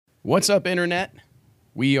What's up, Internet?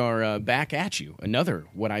 We are back at you. Another,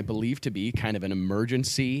 what I believe to be kind of an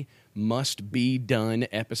emergency, must-be-done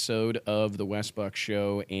episode of the Wes Buck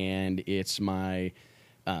Show, and it's my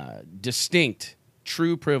distinct,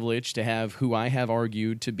 true privilege to have who I have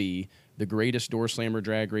argued to be the greatest door slammer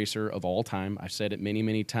drag racer of all time. I've said it many,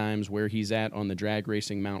 many times where he's at on the drag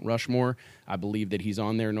racing Mount Rushmore. I believe that he's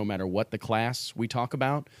on there no matter what the class we talk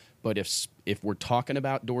about. But if we're talking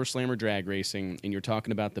about door slammer drag racing and you're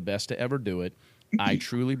talking about the best to ever do it, I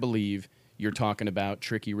truly believe you're talking about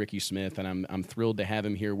Tricky Rickie Smith, and I'm thrilled to have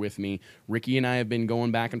him here with me. Rickie and I have been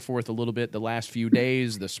going back and forth a little bit the last few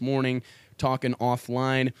days, this morning, talking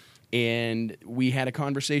offline, and we had a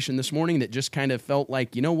conversation this morning that just kind of felt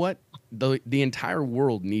like, you know what? The entire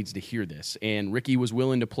world needs to hear this, and Rickie was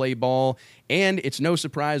willing to play ball, and it's no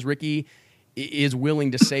surprise Rickie is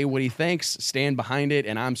willing to say what he thinks, stand behind it,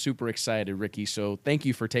 and I'm super excited, Rickie. So thank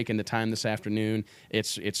you for taking the time this afternoon.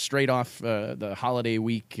 It's straight off the holiday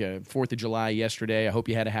week, 4th of July yesterday. I hope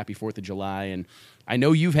you had a happy 4th of July, and I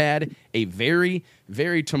know you've had a very,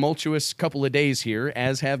 very tumultuous couple of days here,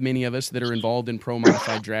 as have many of us that are involved in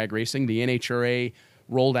pro-modified drag racing. The NHRA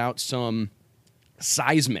rolled out some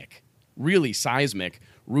really seismic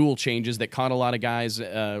rule changes that caught a lot of guys,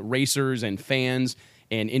 racers and fans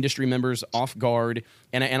and industry members off guard.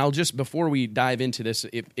 And I'll just, before we dive into this,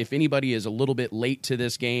 if anybody is a little bit late to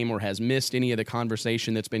this game or has missed any of the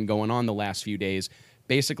conversation that's been going on the last few days,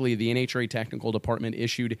 basically the NHRA Technical Department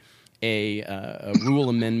issued a rule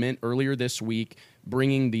amendment earlier this week,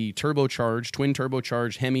 bringing the twin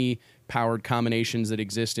turbocharged Hemi-powered combinations that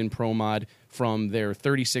exist in Pro Mod from their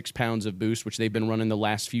 36 pounds of boost, which they've been running the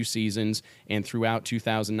last few seasons and throughout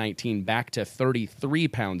 2019, back to 33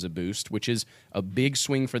 pounds of boost, which is a big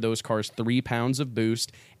swing for those cars, 3 pounds of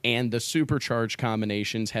boost, and the supercharged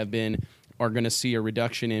combinations are going to see a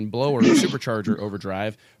reduction in blower supercharger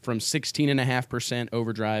overdrive from 16.5%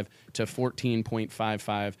 overdrive to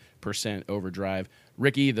 14.55% overdrive.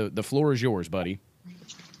 Rickie, the floor is yours, buddy.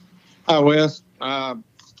 Hi, Wes. Kind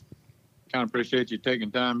of appreciate you taking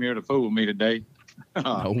time here to fool me today.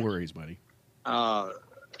 No worries, buddy. I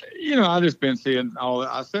just been seeing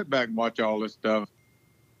I sit back and watch all this stuff.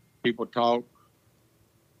 People talk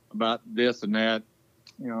about this and that.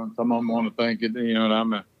 Some of them want to think that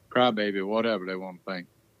I'm a crybaby, whatever they want to think.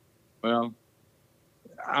 Well,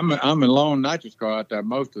 I'm in lone nitrous car out there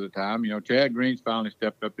most of the time. Chad Green's finally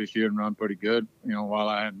stepped up this year and run pretty good. While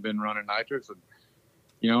I hadn't been running nitrous, and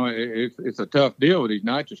it's a tough deal with these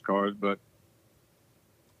nitrous cars. But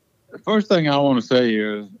the first thing I want to say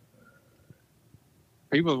here is,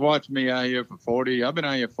 people's watching me out here for 40. I've been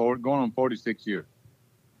out here going on 46 years.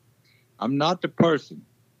 I'm not the person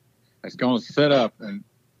that's going to set up and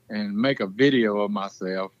make a video of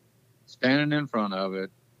myself standing in front of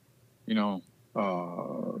it,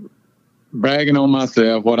 bragging on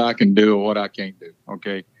myself, what I can do or what I can't do.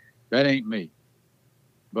 Okay. That ain't me.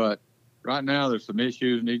 But right now there's some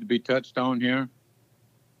issues need to be touched on here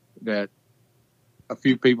that a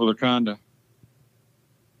few people are trying to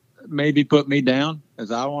maybe put me down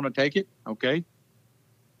as I want to take it. Okay.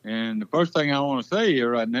 And the first thing I want to say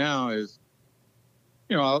here right now is,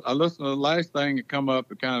 I listened to the last thing that come up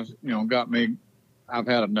that kind of, got me, I've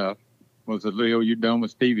had enough, was the deal you done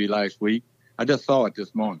with Stevie last week. I just saw it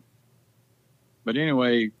this morning. But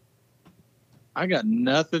anyway, I got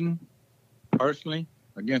nothing personally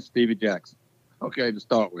against Stevie Jackson. Okay, to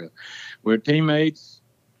start with. We're teammates,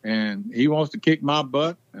 and he wants to kick my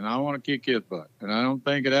butt, and I want to kick his butt. And I don't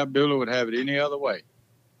think that Abdullah would have it any other way.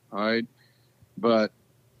 All right? But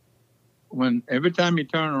every time you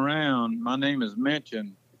turn around, my name is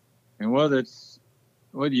mentioned, and whether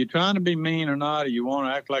you're trying to be mean or not, or you want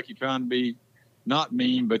to act like you're trying to be not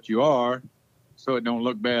mean, but you are, so it don't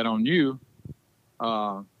look bad on you,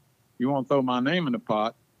 you want to throw my name in the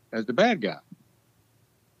pot as the bad guy.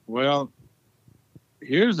 Well,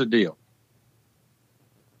 here's the deal.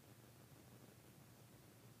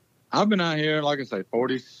 I've been out here, like I say,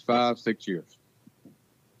 6 years.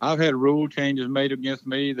 I've had rule changes made against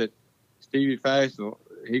me that Stevie Fast,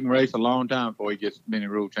 he can race a long time before he gets many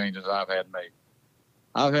rule changes I've had made.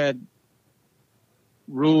 I've had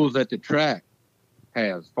rules that the track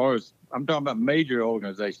has, as far as I'm talking about major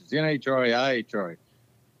organizations, NHRA, IHRA,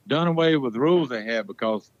 done away with rules they have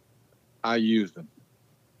because I used them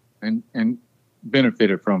and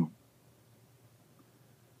benefited from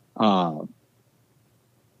them.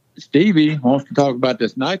 Stevie wants to talk about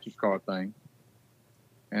this nitrous car thing.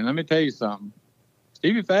 And let me tell you something.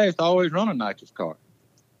 Stevie Fast always run a nitrous car.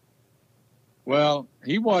 Well,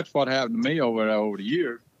 he watched what happened to me over the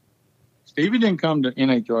years. Stevie didn't come to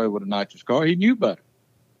NHRA with a nitrous car. He knew better.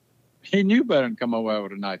 he knew better than come over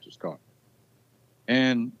with a nitrous car.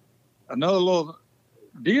 And another little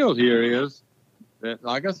deal here is that,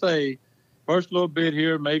 like I say, first little bit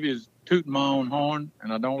here maybe is tooting my own horn,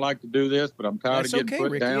 and I don't like to do this, but I'm tired of getting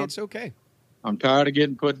put Rickie, down. It's okay. I'm tired of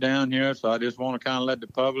getting put down here, so I just want to kind of let the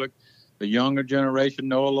public, the younger generation,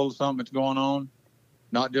 know a little something that's going on,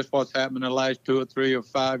 not just what's happened in the last 2 or 3 or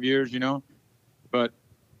 5 years, but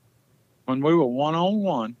when we were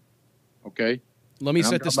one-on-one, okay? Let me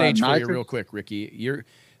set the stage for you real quick, Rickie.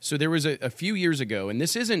 So there was a few years ago, and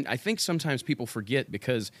this isn't, I think sometimes people forget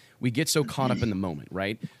because we get so caught up in the moment,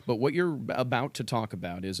 right? But what you're about to talk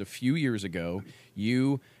about is a few years ago,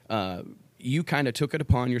 you kind of took it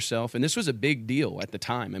upon yourself, and this was a big deal at the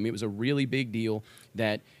time. I mean, it was a really big deal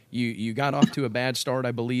that you got off to a bad start,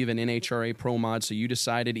 I believe, in NHRA Pro Mod, so you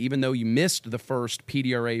decided, even though you missed the first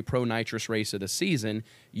PDRA Pro Nitrous race of the season,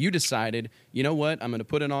 you decided, you know what, I'm going to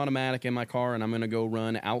put an automatic in my car, and I'm going to go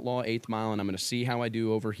run Outlaw 8th Mile, and I'm going to see how I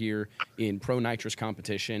do over here in Pro Nitrous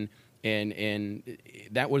competition. And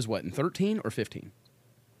that was what, in 13 or 15?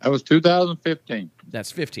 That was 2015.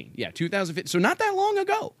 That's 15. Yeah, 2015. So not that long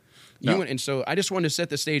ago. No. And so I just wanted to set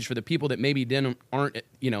the stage for the people that maybe don't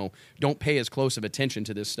pay as close of attention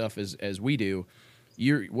to this stuff as we do.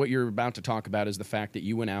 What you're about to talk about is the fact that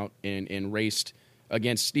you went out and raced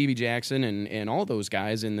against Stevie Jackson and all those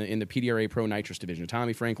guys in the PDRA Pro Nitrous division.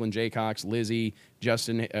 Tommy Franklin, Jay Cox, Lizzie,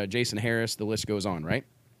 Jason Harris, the list goes on, right?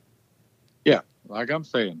 Yeah, like I'm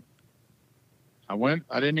saying. I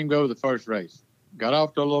didn't even go to the first race. Got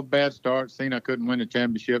off to a little bad start, seen I couldn't win the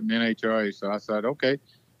championship in the NHRA, so I said, okay.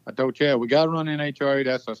 I told Chad, we got to run NHRA.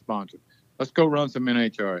 That's our sponsor. Let's go run some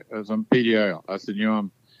NHRA, some PDL. I said,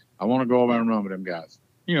 I want to go over and run with them guys.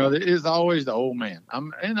 It's always the old man.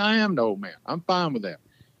 I am the old man. I'm fine with that.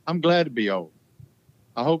 I'm glad to be old.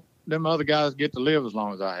 I hope them other guys get to live as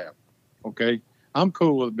long as I have. Okay? I'm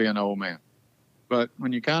cool with being an old man. But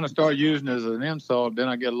when you kind of start using it as an insult, then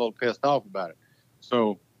I get a little pissed off about it.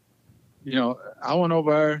 So, I went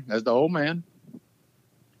over there as the old man.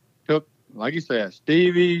 Like you said,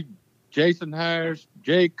 Stevie, Jason Harris,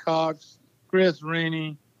 Jay Cox, Chris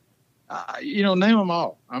Rennie, name them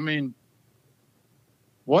all. I mean,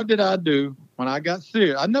 what did I do when I got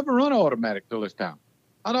serious? I never run automatic till this time.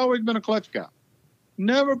 I'd always been a clutch guy.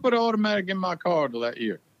 Never put an automatic in my car till that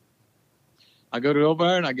year. I go to over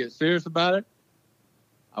there and I get serious about it.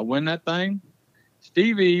 I win that thing.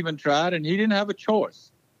 Stevie even tried, and he didn't have a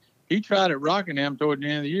choice. He tried at Rockingham toward the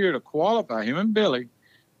end of the year to qualify. Him and Billy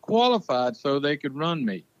qualified so they could run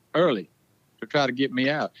me early to try to get me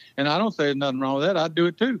out. And I don't say there's nothing wrong with that. I'd do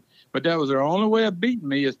it too. But that was their only way of beating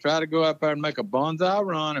me, is try to go out there and make a bonsai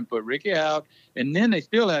run and put Rickie out. And then they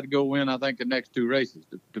still had to go win, I think, the next 2 races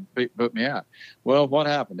to put me out. Well, what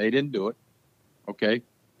happened? They didn't do it. Okay.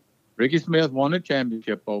 Rickie Smith won the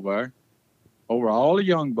championship over all the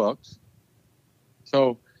young bucks.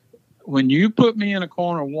 So when you put me in a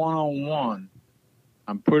corner one-on-one,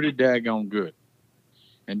 I'm pretty daggone good.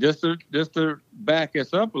 And just to back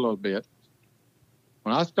us up a little bit,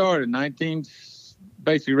 when I started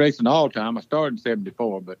basically racing all the time, I started in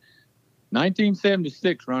 74, but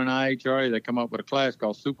 1976 running IHRA, they come up with a class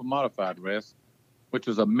called Super Modified Rest, which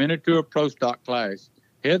was a miniature pro stock class,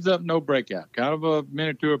 heads up, no breakout, kind of a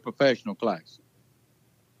miniature professional class.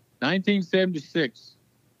 1976,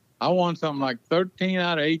 I won something like 13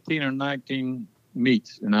 out of 18 or 19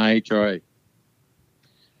 meets in IHRA.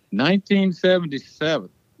 1977,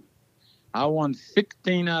 I won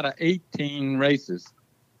 16 out of 18 races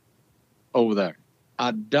over there.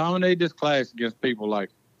 I dominated this class against people like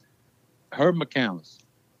Herb McCandless,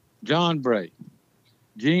 John Bray.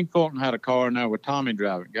 Gene Fulton had a car in there with Tommy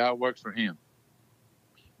driving. Guy who works for him.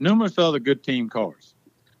 Numerous other good team cars.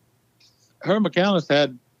 Herb McCandless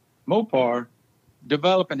had Mopar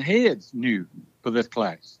developing heads new for this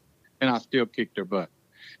class, and I still kicked their butt.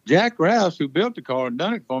 Jack Rouse, who built the car and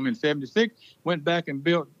done it for me in 76, went back and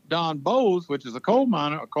built Don Bowles, which is a coal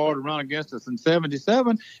miner, a car to run against us in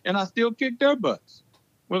 77, and I still kicked their butts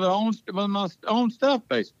with my own stuff,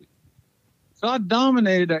 basically. So I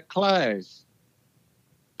dominated that class,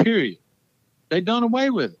 period. They done away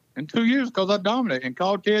with it in 2 years because I dominated, and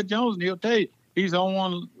called Ted Jones, and he'll tell you he's the only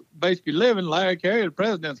one basically living. Larry Carey, the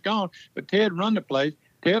president's gone, but Ted run the place.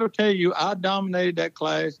 Ted will tell you I dominated that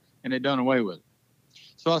class, and they done away with it.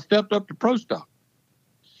 So I stepped up to pro stock.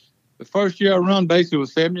 The first year I run basically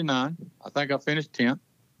was 79. I think I finished 10th.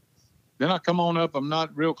 Then I come on up. I'm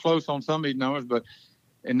not real close on some of these numbers, but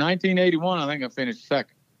in 1981, I think I finished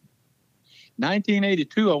 2nd.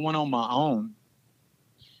 1982, I went on my own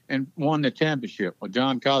and won the championship. Well,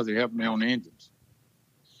 John Cosby helped me on the engines.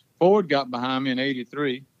 Ford got behind me in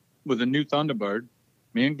 83 with a new Thunderbird.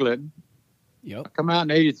 me and Glidden. Yep. I come out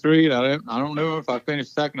in 83. I don't know if I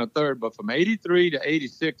finished second or third, but from 83 to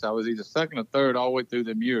 86, I was either second or third all the way through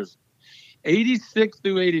them years. 86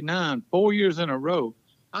 through 89, 4 years in a row,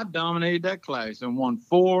 I dominated that class and won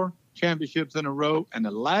 4 championships in a row. And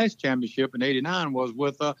the last championship in 89 was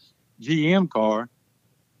with a GM car.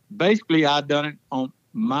 Basically, I'd done it on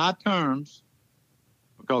my terms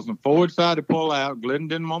because when Ford decided to pull out, Glidden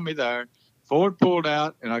didn't want me there. Ford pulled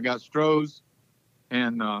out, and I got Stroh's.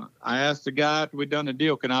 And I asked the guy after we'd done the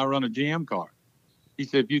deal, can I run a GM car? He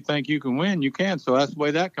said, if you think you can win, you can. So that's the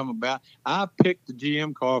way that come about. I picked the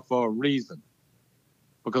GM car for a reason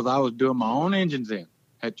because I was doing my own engines in.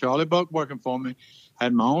 Had Charlie Buck working for me,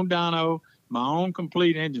 had my own dyno, my own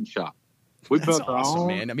complete engine shop. That's built awesome, our own,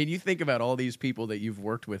 man. I mean, you think about all these people that you've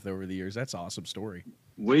worked with over the years. That's an awesome story.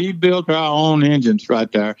 We built our own engines right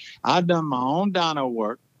there. I've done my own dyno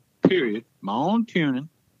work, period, my own tuning.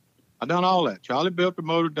 I done all that. Charlie built the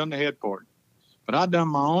motor, done the head port. But I done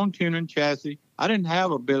my own tuning chassis. I didn't have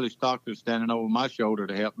a Billy Stockton standing over my shoulder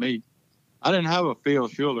to help me. I didn't have a Phil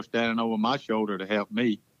Schuler standing over my shoulder to help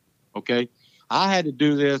me. Okay? I had to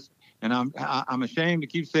do this, and I'm ashamed to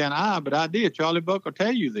keep saying but I did. Charlie Buck will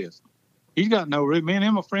tell you this. He's got no reason. Me and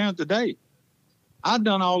him are friends today. I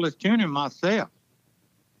done all this tuning myself.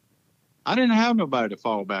 I didn't have nobody to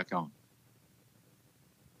fall back on.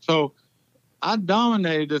 So I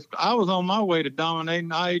dominated this. I was on my way to dominating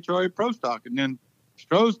NHRA Pro Stock. And then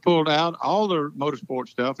Stroh's pulled out all their motorsport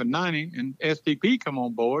stuff in 90, and STP come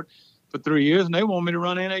on board for 3 years, and they want me to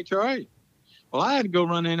run NHRA. Well, I had to go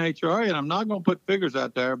run NHRA, and I'm not going to put figures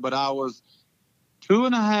out there, but I was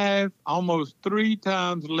 2.5, almost 3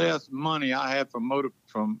 times less money I had from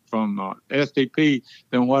STP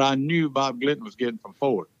than what I knew Bob Glidden was getting from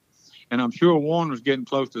Ford. And I'm sure Warren was getting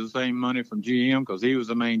close to the same money from GM because he was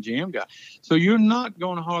the main GM guy. So you're not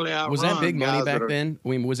going to hardly outrun. Was that big money back then? I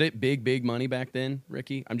mean, was it big money back then,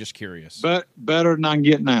 Rickie? I'm just curious. But better than I can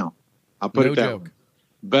get now. I'll put it that joke. way.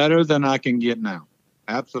 Better than I can get now.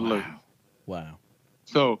 Absolutely. Wow.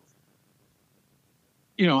 So,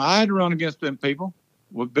 I had to run against them people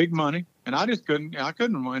with big money, and I just couldn't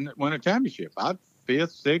win a championship. I'd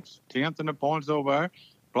 5th, 6th, 10th in the points over there,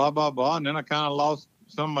 blah, blah, blah. And then I kind of lost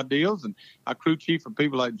some of my deals, and I crew chief for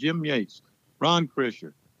people like Jim Yates, Ron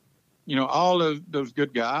Krischer, all those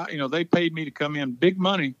good guys. They paid me to come in, big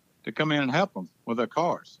money to come in and help them with their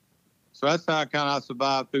cars. So that's how I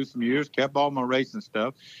survived through some years, kept all my racing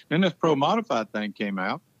stuff. Then this Pro Modified thing came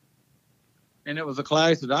out, and it was a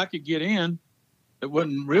class that I could get in. It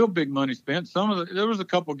wasn't real big money spent. There was a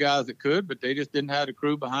couple guys that could, but they just didn't have the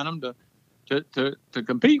crew behind them to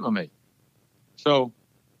compete with me. So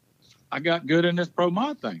I got good in this Pro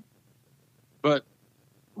Mod thing. But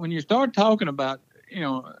when you start talking about,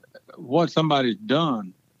 what somebody's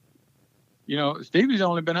done, Stevie's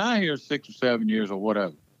only been out here 6 or 7 years or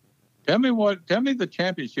whatever. Tell me the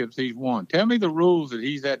championships he's won. Tell me the rules that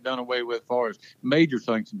he's had done away with as far as major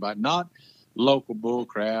sanctions, but not local bull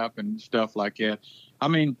crap and stuff like that. I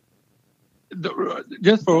mean,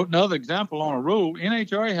 just for another example on a rule,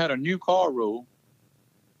 NHRA had a new car rule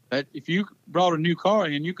that if you brought a new car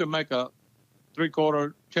in, you could make a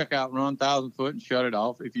 3/4 checkout run, 1,000 foot, and shut it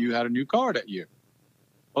off if you had a new car that year.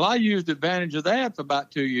 Well, I used advantage of that for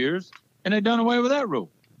about 2 years, and they done away with that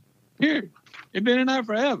rule. Period. It's been in there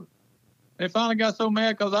forever. They finally got so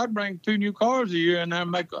mad because I'd bring 2 new cars a year and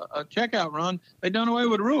then make a checkout run. They done away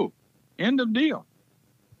with the rule. End of deal.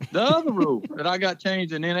 The other rule that I got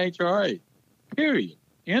changed in NHRA, period,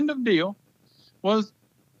 end of deal, was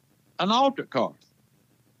an altered car.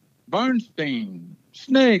 Bernstein,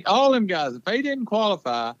 Snake, all them guys, if they didn't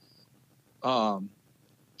qualify,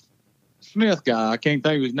 Smith guy, I can't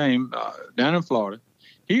think of his name, down in Florida,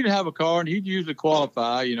 he'd have a car and he'd usually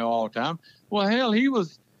qualify, all the time. Well, hell, he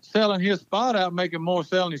was selling his spot out, making more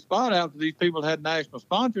selling his spot out because these people had national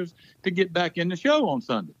sponsors to get back in the show on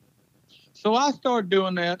Sunday. So I started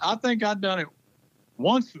doing that. I think I'd done it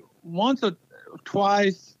once or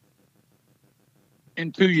twice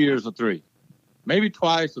in 2 years or 3. Maybe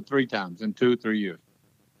twice or 3 times in 2 or 3 years.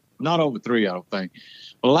 Not over 3, I don't think.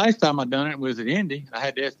 Well, last time I done it was at Indy. I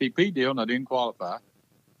had the STP deal, and I didn't qualify.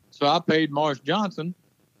 So I paid Morris Johnson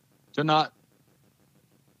to not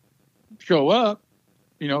show up,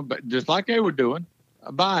 but just like they were doing,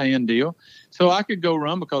 a buy-in deal, so I could go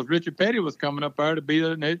run because Richard Petty was coming up there to be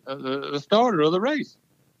the starter of the race.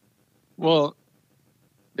 Well,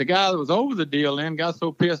 the guy that was over the deal then got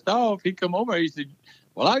so pissed off, he come over, he said,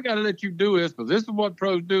 well, I got to let you do this, because this is what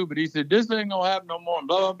pros do. But he said, this ain't going to happen no more, and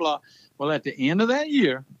blah, blah, blah. Well, at the end of that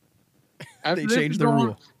year, they changed the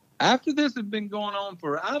rule. After this had been going on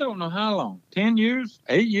for, I don't know how long, 10 years,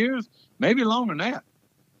 8 years, maybe longer than that.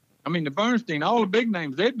 I mean, the Bernstein, all the big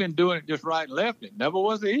names, they'd been doing it just right and left. It never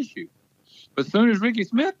was an issue. But as soon as Rickie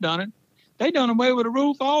Smith done it, they done away with a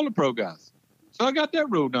rule for all the pro guys. So I got that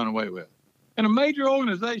rule done away with in a major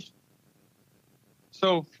organization.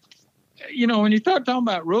 So, when you start talking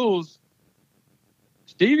about rules,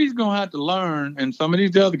 Stevie's going to have to learn, and some of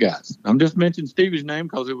these other guys. I'm just mentioning Stevie's name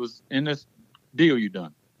because it was in this deal you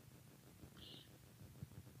done.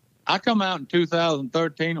 I come out in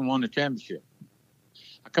 2013 and won the championship.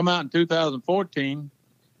 I come out in 2014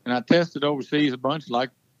 and I tested overseas a bunch, like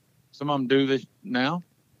some of them do this now.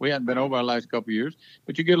 We hadn't been over our last couple of years,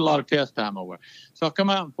 but you get a lot of test time over. So I come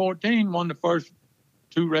out in 14, won the first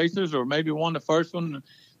 2 races, or maybe won the first one.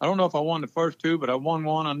 I don't know if I won the first 2, but I won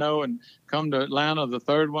one, I know, and come to Atlanta, the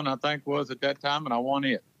third one, I think was at that time, and I won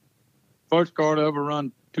it. First car to ever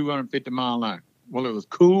run 250-mile line. Well, it was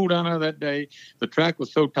cool down there that day. The track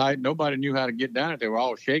was so tight, nobody knew how to get down it. They were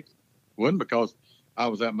all shaking. It wasn't because I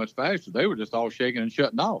was that much faster. They were just all shaking and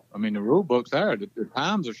shutting off. I mean, the rule book's there. The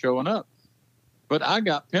times are showing up. But I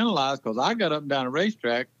got penalized because I got up and down a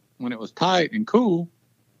racetrack when it was tight and cool.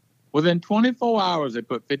 Within 24 hours, they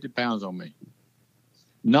put 50 pounds on me.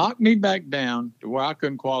 Knocked me back down to where I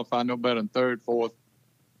couldn't qualify no better than 3rd, 4th,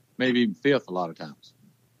 maybe even 5th a lot of times.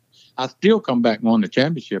 I still come back and won the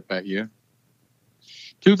championship that year.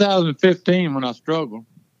 2015, when I struggled,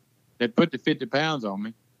 they put the 50 pounds on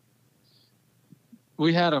me.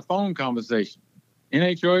 We had a phone conversation.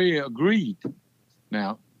 NHRA agreed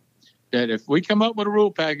now that if we come up with a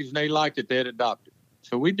rule package and they liked it, they'd adopt it.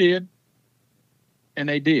 So we did, and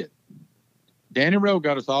they did. Danny Rowe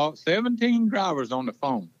got us all 17 drivers on the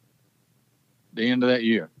phone at the end of that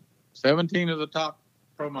year. 17 of the top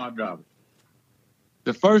pro mod drivers.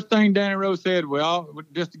 The first thing Danny Rowe said,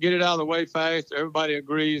 just to get it out of the way fast, everybody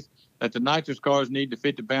agrees that the nitrous cars need the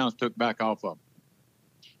 50 pounds took back off of them.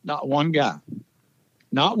 Not one guy,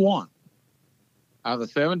 not one out of the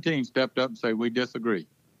 17 stepped up and said, we disagree.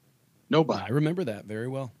 Nobody. I remember that very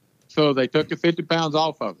well. So they took the 50 pounds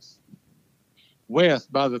off of us.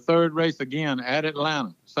 West, by the 3rd race again at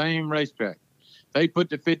Atlanta, same racetrack. They put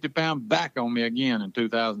the 50 pound back on me again in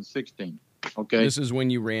 2016. Okay. This is when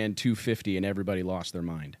you ran 250 and everybody lost their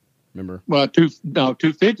mind. Remember? Well,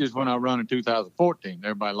 250 is when I run in 2014.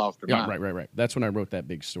 Everybody lost their mind. Right. That's when I wrote that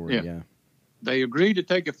big story. Yeah. They agreed to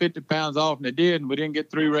take the 50 pounds off, and they did, and we didn't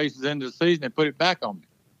get 3 races into the season. They put it back on me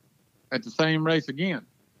at the same race again.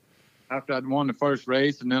 After I'd won the first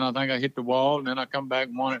race, and then I think I hit the wall, and then I come back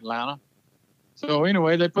and won Atlanta. So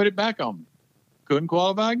anyway, they put it back on me. Couldn't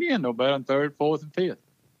qualify again, no better than 3rd, 4th, and 5th.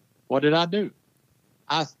 What did I do?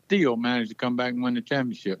 I still managed to come back and win the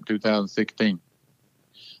championship in 2016.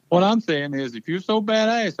 What I'm saying is, if you're so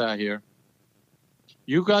badass out here,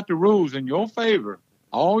 you got the rules in your favor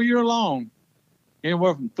all year long,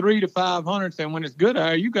 anywhere from 300 to 500, and when it's good out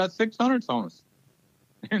here, you got 600s on us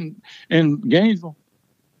in Gainesville.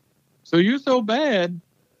 So you're so bad.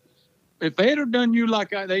 If they'd have done you like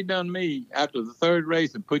they done me after the 3rd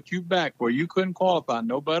race and put you back where you couldn't qualify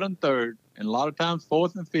no better than 3rd, and a lot of times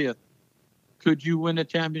 4th and 5th, could you win the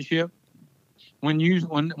championship? When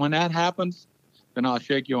that happens, then I'll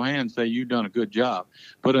shake your hand and say you've done a good job.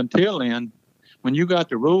 But until then, when you got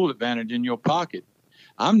the rule advantage in your pocket,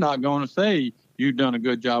 I'm not going to say you've done a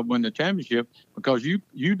good job winning the championship because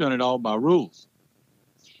you done it all by rules.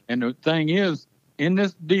 And the thing is, in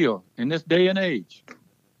this deal, in this day and age,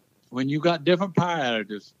 when you got different power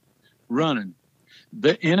additives running,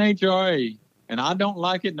 the NHRA, and I don't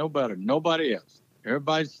like it no better than nobody else.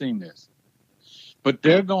 Everybody's seen this. But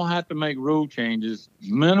they're going to have to make rule changes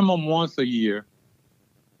minimum once a year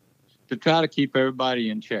to try to keep everybody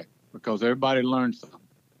in check because everybody learns something.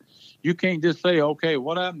 You can't just say, okay,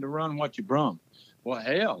 what happened to run what you brung? Well,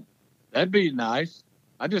 hell, that'd be nice.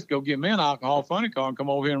 I just go get me an alcohol funny car and come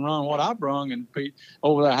over here and run what I brung and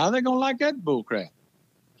over there. How they going to like that bull crap?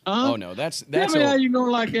 Huh? Oh, no, that's Tell me how you going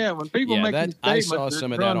to like that when people make these statements. I saw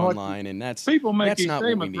some of that online, and that's people make that's these not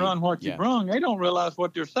statements, run what you brung. They don't realize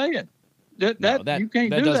what they're saying. You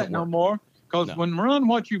can't do that no more because when run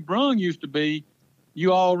what you brung used to be,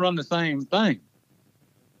 you all run the same thing.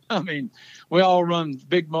 I mean, we all run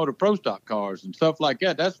big motor pro stock cars and stuff like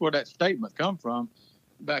that. That's where that statement come from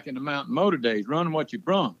back in the mountain motor days. Run what you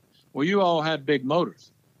brung. Well, you all had big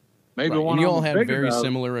motors. Maybe one and you of all them have bigger very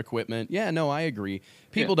similar equipment. Yeah, no, I agree.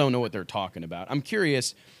 People don't know what they're talking about. I'm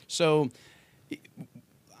curious. So,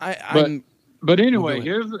 but anyway,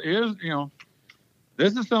 here's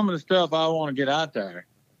this is some of the stuff I want to get out there,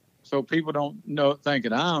 so people don't think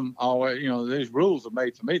that I'm always these rules are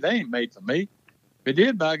made for me. They ain't made for me. If it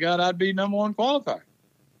did, by God, I'd be number 1 qualifier.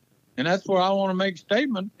 And that's where I want to make a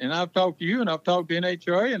statement. And I've talked to you and I've talked to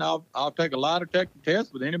NHRA, and I'll take a lie detector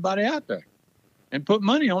test with anybody out there and put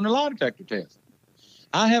money on the lie detector test.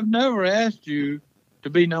 I have never asked you to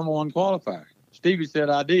be number one qualifier. Stevie said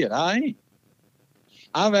I did. I ain't.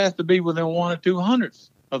 I've asked to be within 1 or 200ths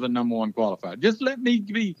of the number one qualifier. Just let me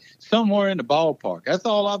be somewhere in the ballpark. That's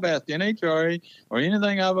all I've asked NHRA or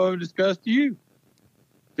anything I've ever discussed to you.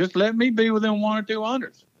 Just let me be within 1 or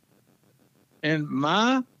 200ths. And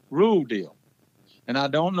my rule deal, and I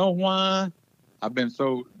don't know why I've been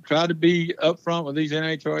so try to be upfront with these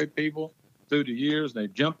NHRA people through the years. They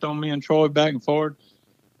jumped on me and Troy back and forth,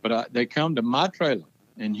 but they come to my trailer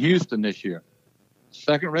in Houston this year,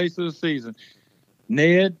 second race of the season.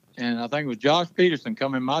 Ned and I think it was Josh Peterson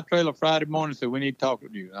come in my trailer Friday morning and said, we need to talk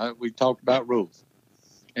with you. We talked about rules.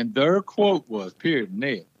 And their quote was, period,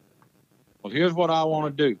 Ned, well, here's what I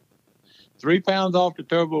want to do. 3 pounds off the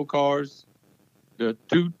turbo cars, the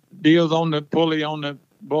 2 deals on the pulley on the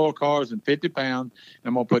blower cars, and 50 pounds. And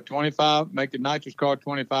I'm going to put 25, make the nitrous car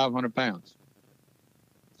 2,500 pounds.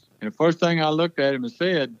 And the first thing I looked at him and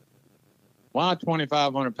said, why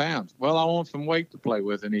 2,500 pounds? Well, I want some weight to play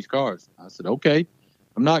with in these cars. I said, okay.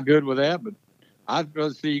 I'm not good with that, but I'd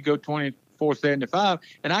rather see you go 24.75,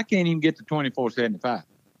 and I can't even get to 24.75.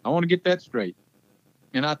 I want to get that straight.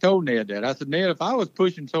 And I told Ned that. I said, Ned, if I was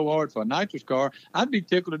pushing so hard for a nitrous car, I'd be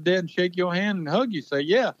tickled to death and shake your hand and hug you. Say,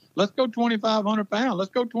 yeah, let's go 2,500 pounds.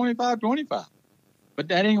 Let's go 25. But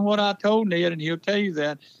that ain't what I told Ned, and he'll tell you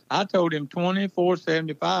that. I told him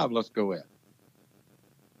 24.75, let's go at.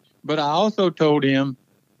 But I also told him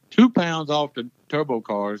 2 pounds off the turbo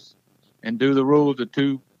cars and do the rules of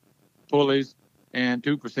 2 pulleys and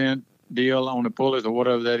 2% deal on the pulleys or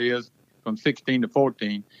whatever that is from 16 to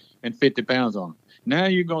 14 and 50 pounds on them. Now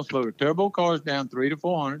you're going to slow the turbo cars down 3 to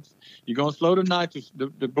 400s. You're going to slow the nitrous,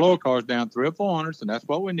 the blower cars down 3 or 400s, and that's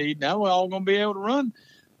what we need. Now we're all going to be able to run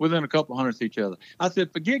within a couple hundredths of each other. I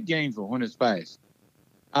said, forget Gainesville when it's fast.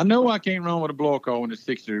 I know I can't run with a blower car when it's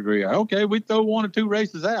 60 degrees. Okay, we throw 1 or 2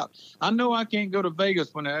 races out. I know I can't go to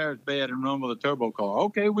Vegas when the air is bad and run with a turbo car.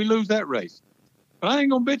 Okay, we lose that race. But I ain't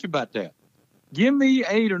going to bitch about that. Give me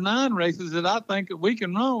 8 or 9 races that I think that we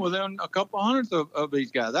can run within a couple hundredths of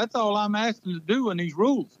these guys. That's all I'm asking to do in these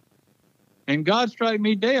rules. And God strike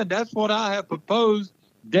me dead. That's what I have proposed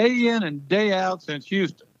day in and day out since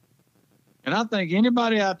Houston. And I think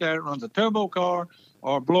anybody out there that runs a turbo car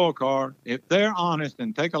or a blower car, if they're honest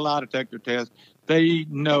and take a lie detector test, they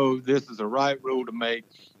know this is the right rule to make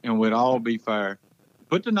and would all be fair.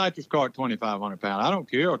 Put the nitrous car at 2,500 pounds. I don't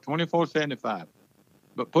care, or 24.75.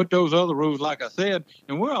 But put those other rules, like I said,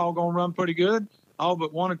 and we're all going to run pretty good. All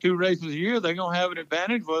but 1 or 2 races a year, they're going to have an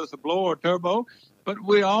advantage, whether it's a blower or turbo. But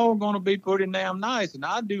we're all going to be pretty damn nice. And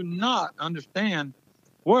I do not understand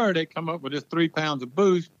where they come up with this 3 pounds of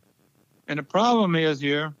boost. And the problem is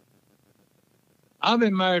here, I've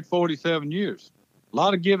been married 47 years. A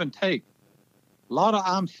lot of give and take. A lot of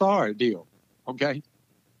I'm sorry deal. Okay?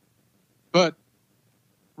 But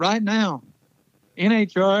right now,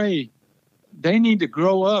 NHRA, they need to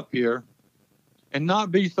grow up here and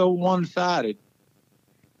not be so one-sided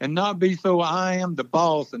and not be so I am the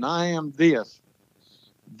boss and I am this.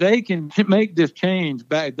 They can make this change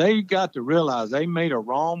back. They got to realize they made a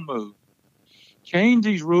wrong move. Change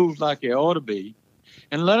these rules like they ought to be,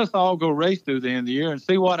 and let us all go race through the end of the year and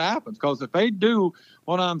see what happens. Because if they do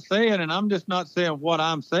what I'm saying, and I'm just not saying what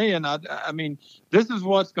I'm saying, I mean, this is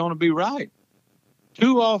what's going to be right.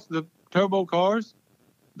 2 off the turbo cars,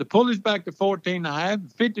 the pulleys back to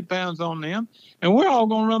 14.5, 50 pounds on them, and we're all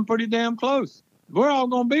going to run pretty damn close. We're all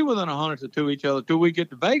going to be within 100 or 2 each other till we get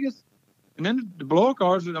to Vegas. And then the blower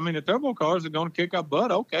cars, the turbo cars are going to kick our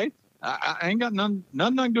butt. Okay. I ain't got nothing I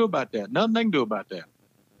can do about that. Nothing I can do about that.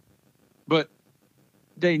 But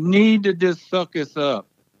they need to just suck us up.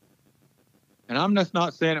 And I'm just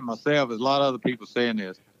not saying it myself. There's a lot of other people saying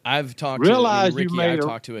this. I've talked Rickie, I've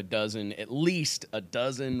talked to at least a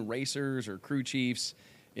dozen racers or crew chiefs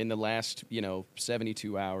in the last,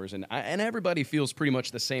 72 hours. And everybody feels pretty much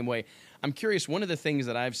the same way. I'm curious, one of the things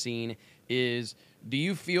that I've seen is, do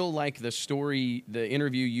you feel like the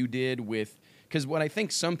interview you did with, because what I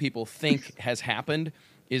think some people think has happened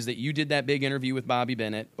is that you did that big interview with Bobby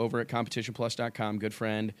Bennett over at CompetitionPlus.com, good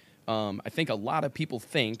friend. I think a lot of people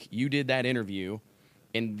think you did that interview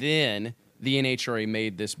and then the NHRA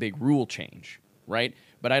made this big rule change, right?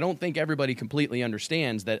 But I don't think everybody completely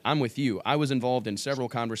understands that. I'm with you. I was involved in several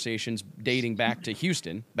conversations dating back to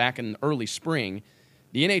Houston, back in early spring.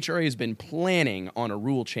 The NHRA has been planning on a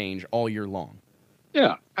rule change all year long.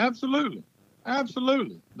 Yeah, absolutely.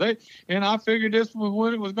 Absolutely. And I figured this was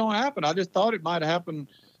when it was going to happen. I just thought it might happen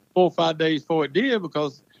 4 or 5 days before it did,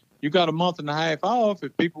 because You got a month and a half off.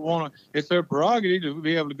 If people want to, it's their prerogative to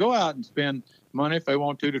be able to go out and spend money if they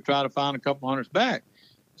want to try to find a couple hundreds back.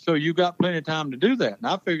 So you got plenty of time to do that. And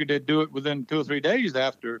I figured they'd do it within 2 or 3 days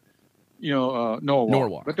after,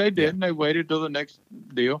 Norwalk. But they didn't. Yeah. They waited till the next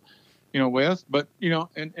deal, Wes. But,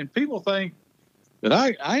 and people think that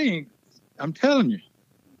I'm telling you,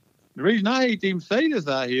 the reason I hate to even say this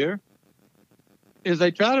out here is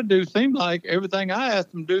they try to seem like everything I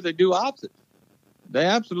ask them to do, they do opposite. They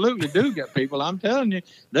absolutely do get people. I'm telling you,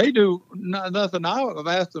 they do nothing I've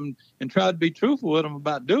asked them and tried to be truthful with them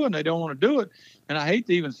about doing. They don't want to do it. And I hate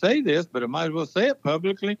to even say this, but I might as well say it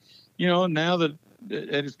publicly, now that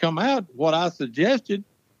it has come out, what I suggested.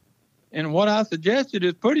 And what I suggested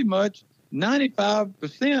is pretty much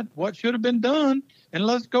 95% what should have been done. And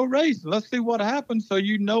let's go race. Let's see what happens so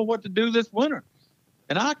you know what to do this winter.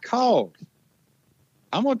 And I called.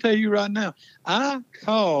 I'm going to tell you right now. I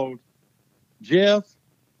called Jeff,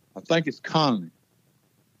 I think it's Conley.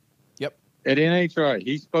 Yep. At NHRA.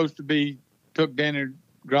 He's supposed to be, took Danny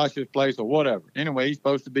Gracia's place or whatever. Anyway, he's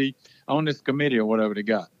supposed to be on this committee or whatever they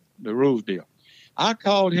got, the rules deal. I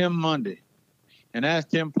called him Monday and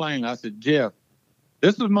asked him plainly. I said, Jeff,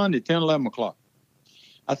 this was Monday, 10, 11 o'clock.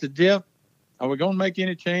 I said, Jeff, are we going to make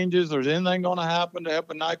any changes? Or is anything going to happen to help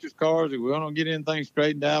the nitrous cars? Are we going to get anything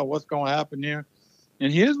straightened out? What's going to happen here?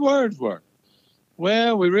 And his words were,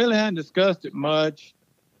 well, we really hadn't discussed it much.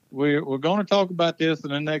 We're going to talk about this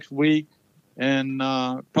in the next week and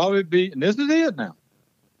probably be, and this is it now.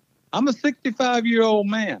 I'm a 65-year-old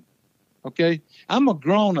man, okay? I'm a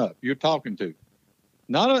grown-up you're talking to,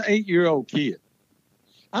 not an 8-year-old kid.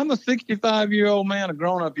 I'm a 65-year-old man, a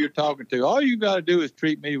grown-up you're talking to. All you got to do is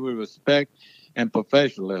treat me with respect and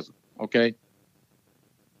professionalism, okay?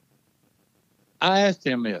 I asked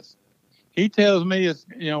him this. He tells me,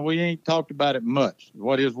 we ain't talked about it much,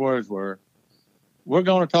 what his words were. We're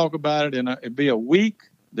going to talk about it, and it'd be a week.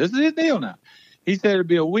 This is his deal now. He said it'd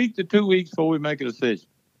be a week to 2 weeks before we make a decision.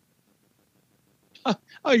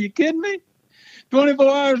 Are you kidding me? 24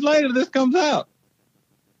 hours later, this comes out.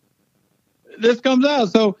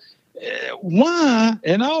 So why?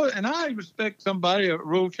 And I respect somebody, a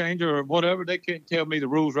rule changer or whatever. They can't tell me the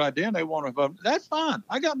rules right then. They want to. That's fine.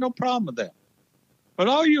 I got no problem with that. But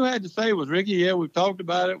all you had to say was, Rickie, yeah, we've talked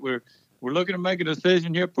about it. We're looking to make a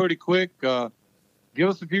decision here pretty quick. Give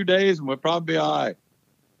us a few days and we'll probably be all right.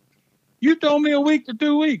 You told me a week to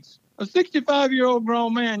 2 weeks. A 65-year-old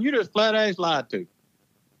grown man, you just flat-ass lied to.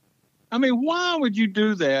 I mean, why would you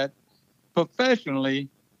do that professionally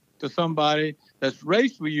to somebody that's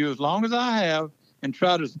raced with you as long as I have and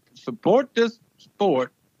try to support this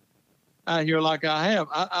sport out here like I have?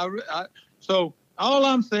 So all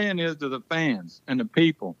I'm saying is to the fans and the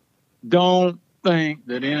people, don't think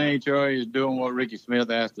that NHRA is doing what Rickie Smith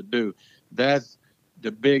has to do. That's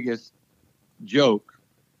the biggest joke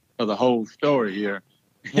of the whole story here.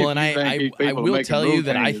 Well, and I will tell you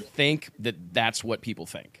that I think that that's what people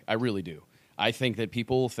think. I really do. I think that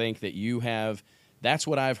people think that you have – that's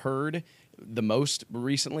what I've heard the most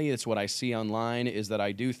recently. It's what I see online is that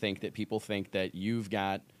I do think that people think that you've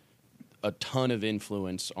got a ton of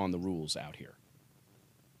influence on the rules out here.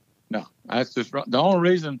 No, that's just the only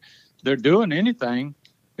reason they're doing anything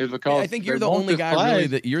is because I think you're the only guy really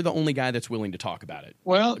that you're the only guy that's willing to talk about it.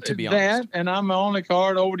 Well, to be honest, and I'm the only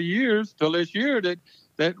car over the years till this year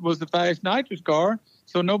that was the fast nitrous car,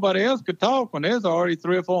 so nobody else could talk when there's already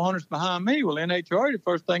 300 or 400 behind me. Well, NHRA, the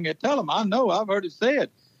first thing they tell them, I know, I've heard it said.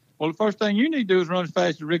 Well, the first thing you need to do is run as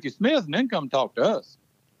fast as Rickie Smith and then come talk to us.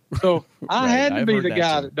 So I had to be the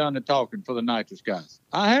guy that done the talking for the nitrous guys.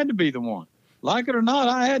 I had to be the one. Like it or not,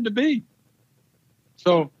 I had to be.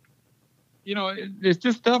 So, it's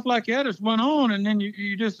just stuff like that that's went on, and then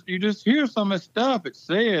you just hear some of this stuff. It's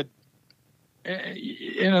said.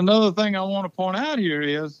 And another thing I want to point out here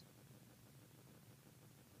is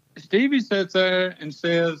Stevie sits there and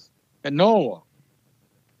says at Norwalk,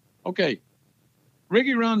 okay,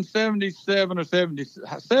 Rickie runs 77 or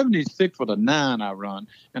 76 with a 9 I run,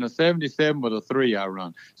 and a 77 with a 3 I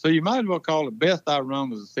run. So you might as well call it best I run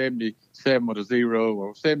was a 77 with a 0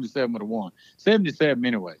 or 77 with a 1. 77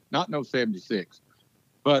 anyway, not no 76.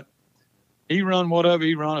 But he run whatever.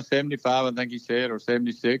 He run a 75, I think he said, or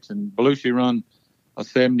 76, and Belushi run a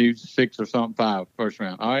 76 or something 5 first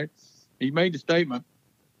round. All right? He made the statement,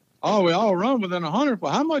 oh, we all run within 100.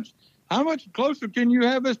 Well, how much closer can you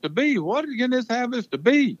have us to be? What can this have us to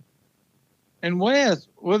be? And Wes,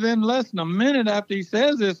 within less than a minute after he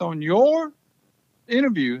says this on your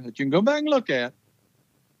interview that you can go back and look at,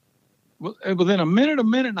 within a minute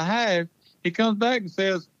and a half, he comes back and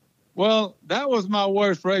says, Well, that was my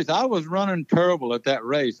worst race. I was running terrible at that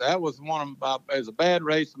race. That was it was a bad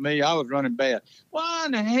race for me. I was running bad. Why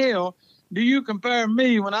in the hell do you compare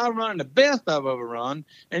me when I'm running the best I've ever run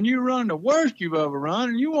and you running the worst you've ever run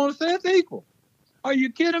and you want to say it's equal? Are you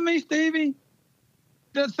kidding me, Stevie?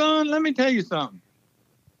 Son, let me tell you something.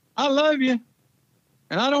 I love you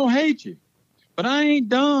and I don't hate you, but I ain't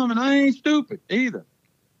dumb and I ain't stupid either.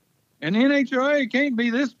 And the NHRA can't be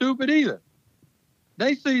this stupid either.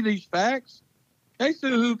 They see these facts. They see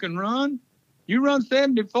who can run. You run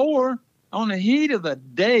 74 on the heat of the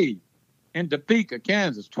day in Topeka,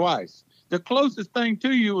 Kansas, twice. The closest thing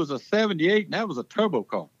to you was a 78, and that was a turbo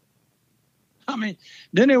car. I mean,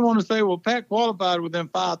 then they want to say, well, Pat qualified within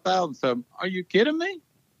 5,000. So, are you kidding me?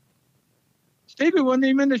 Stevie wasn't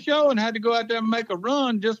even in the show and had to go out there and make a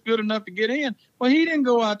run just good enough to get in. Well, he didn't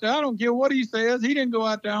go out there. I don't care what he says. He didn't go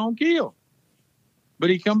out there on kill. But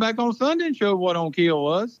he come back on Sunday and showed what on kill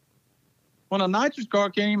was. When a nitrous car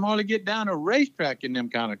can't even hardly get down a racetrack in them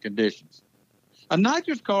kind of conditions. A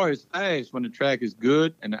nitrous car is fast when the track is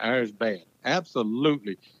good and the air is bad.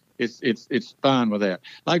 Absolutely. It's fine with that.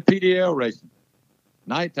 Like PDL racing.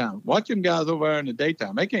 Nighttime. Watch them guys over there in the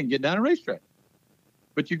daytime. They can't get down a racetrack.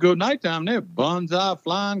 But you go nighttime, they're bonsai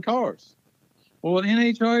flying cars. Well,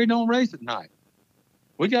 NHRA don't race at night.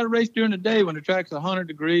 We got to race during the day when the track's 100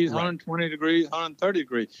 degrees, 120 degrees, 130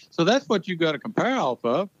 degrees. So that's what you got to compare off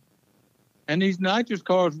of. And these nitrous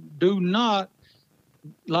cars do not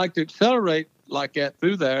like to accelerate like that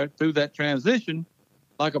through that transition,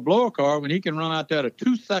 like a blower car when he can run out there to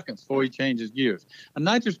 2 seconds before he changes gears. A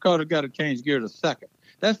nitrous car has got to change gears a second.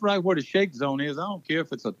 That's right where the shake zone is. I don't care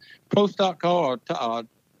if it's a pro stock car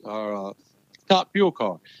or top fuel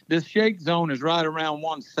car. This shake zone is right around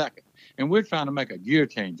 1 second. And we're trying to make a gear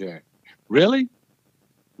change there. Really?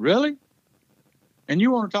 Really? And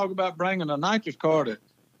you want to talk about bringing a nitrous car to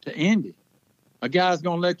Indy. A guy's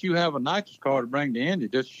going to let you have a nitrous car to bring to Indy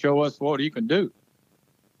just to show us what he can do.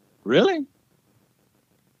 Really?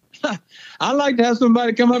 I'd like to have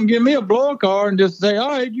somebody come up and give me a blower car and just say, all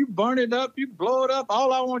right, you burn it up, you blow it up.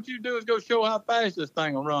 All I want you to do is go show how fast this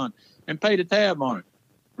thing will run and pay the tab on it.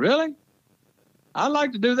 Really? I'd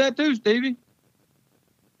like to do that too, Stevie.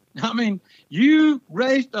 I mean, you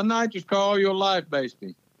raced a nitrous car all your life,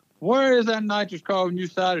 basically. Where is that nitrous car when you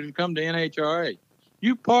decided to come to NHRA?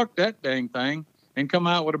 You parked that dang thing and come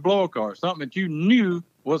out with a blower car, something that you knew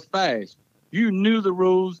was fast. You knew the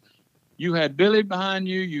rules. You had Billy behind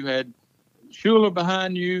you. You had Schuler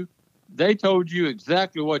behind you. They told you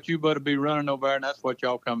exactly what you better be running over there, and that's what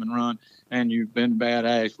y'all come and run, and you've been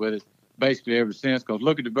badass with it basically ever since. Because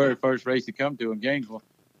look at the very first race he come to in Gainesville.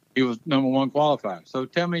 He was #1 qualifier. So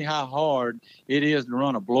tell me how hard it is to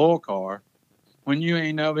run a blower car when you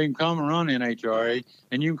ain't never even come and run NHRA,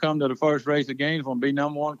 and you can come to the first race of Gainesville and be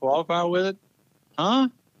 #1 qualifier with it? Huh?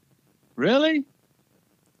 Really?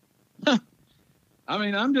 I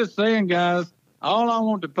mean, I'm just saying, guys, all I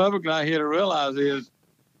want the public out here to realize is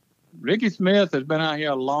Rickie Smith has been out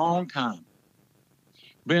here a long time,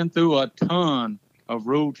 been through a ton of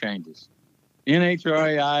rule changes,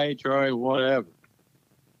 NHRA, IHRA, whatever.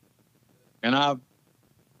 And I've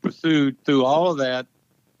pursued through all of that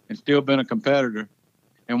and still been a competitor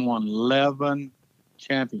and won 11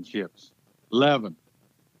 championships. 11.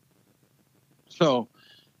 So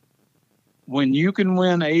when you can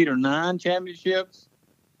win 8 or 9 championships,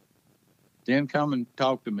 then come and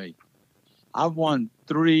talk to me. I've won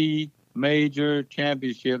 3 major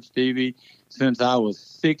championships, Stevie, since I was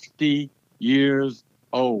 60 years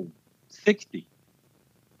old. 60.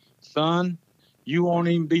 Son, you won't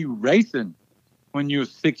even be racing when you're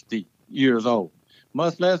 60 years old,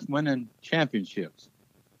 much less winning championships.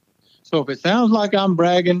 So if it sounds like I'm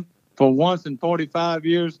bragging for once in 45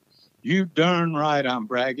 years, you darn right I'm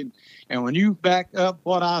bragging. And when you back up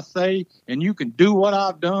what I say and you can do what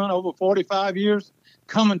I've done over 45 years,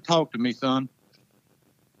 come and talk to me, son.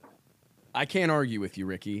 I can't argue with you,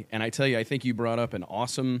 Rickie. And I tell you, I think you brought up an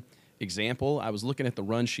awesome example. I was looking at the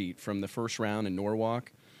run sheet from the first round in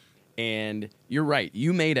Norwalk, and you're right.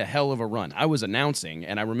 You made a hell of a run. I was announcing,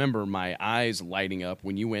 and I remember my eyes lighting up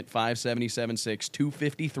when you went 577.6,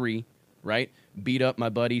 253, right? Beat up my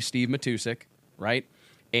buddy Steve Matusik, right?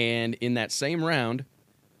 And in that same round,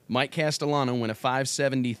 Mike Castellano went a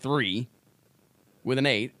 573 with an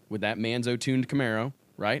 8 with that Manzo-tuned Camaro,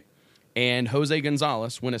 right? And Jose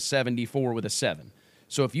Gonzalez went a 74 with a 7.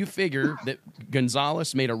 So if you figure that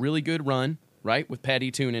Gonzalez made a really good run, right, with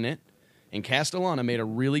Paddy tuning it, and Castellano made a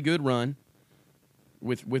really good run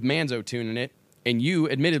with Manzo tuning it, and you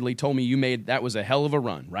admittedly told me that was a hell of a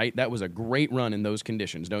run, right? That was a great run in those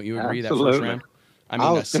conditions. Don't you agree? Absolutely. That first round? I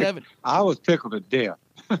mean, I was tickled to death.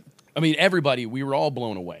 I mean, everybody, we were all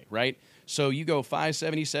blown away, right? So you go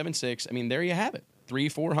 577.6. I mean, there you have it. 3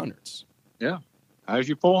 400s. Yeah. How's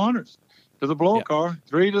your 400s? To the blower car,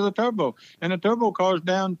 3 to the turbo. And the turbo car's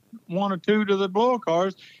down 1 or 2 to the blower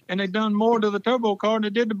cars, and they done more to the turbo car than they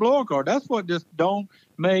did the blower car. That's what just don't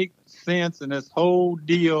make sense in this whole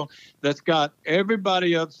deal that's got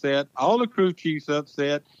everybody upset, all the crew chiefs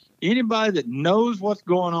upset. Anybody that knows what's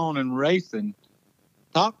going on in racing,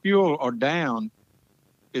 top fuel or down,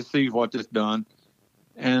 it sees what this done.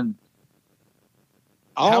 And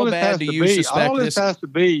all this has to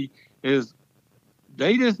be is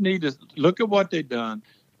they just need to look at what they've done,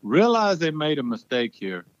 realize they made a mistake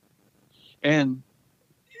here. And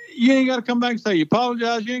you ain't got to come back and say you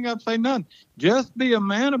apologize. You ain't got to say nothing. Just be a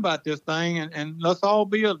man about this thing, and let's all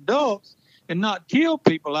be adults and not kill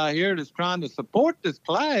people out here that's trying to support this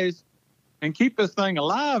class and keep this thing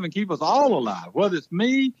alive and keep us all alive. Whether it's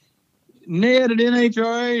me, Ned at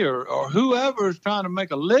NHRA, or whoever is trying to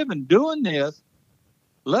make a living doing this,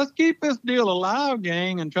 let's keep this deal alive,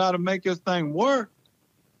 gang, and try to make this thing work.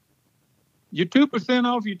 Your 2%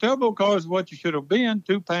 off your turbo car is what you should have been,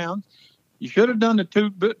 2 pounds. You should have done the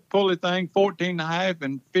 2-pulley thing, 14.5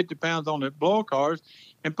 and 50 pounds on the blower cars,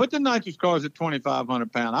 and put the nitrous cars at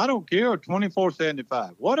 2,500 pounds. I don't care, or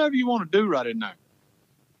 24.75. Whatever you want to do right in there.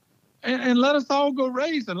 And let us all go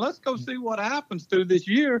race, and let's go see what happens through this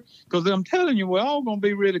year, because I'm telling you, we're all going to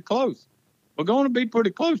be really close. We're going to be pretty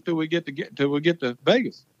close till we get to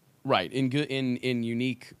Vegas. Right, in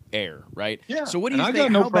unique air, right? Yeah. So what do you think? I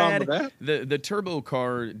got no how problem bad with the turbo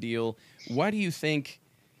car deal? Why do you think?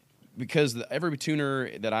 Because every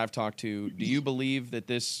tuner that I've talked to, do you believe that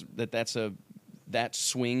that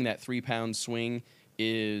swing, that 3-pound swing,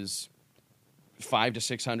 is 5 to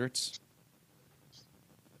 600s?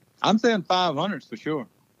 I'm saying 500s for sure.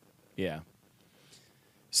 Yeah.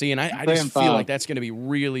 See, and I just feel like that's going to be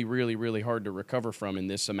really, really, really hard to recover from in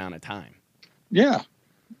this amount of time. Yeah.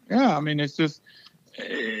 Yeah, I mean, it's just,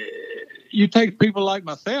 you take people like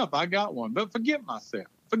myself, I got one, but forget myself.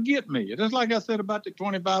 Forget me. Just like I said about the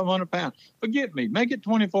 2,500 pounds. Forget me. Make it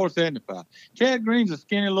 24.75. Chad Green's a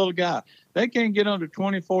skinny little guy. They can't get under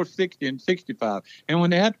 24.60 and 65. And when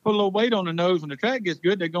they have to put a little weight on the nose, when the track gets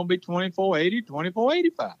good, they're going to be 24.80,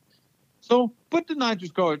 24.85. So put the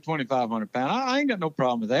nitrous car at 2,500 pounds. I ain't got no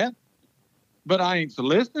problem with that. But I ain't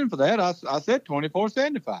soliciting for that. I said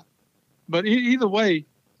 24.75. But either way,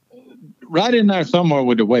 right in there somewhere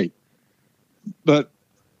with the weight. But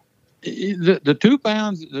the 2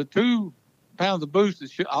 pounds, of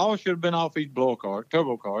boost should have been off these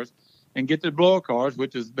turbo cars, and get the blower cars,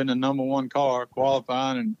 which has been the number one car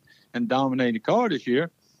qualifying and dominating the car this year.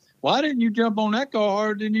 Why didn't you jump on that car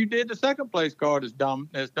harder than you did the second place car that's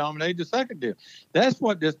dominated the second deal? That's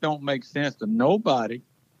what just don't make sense to nobody.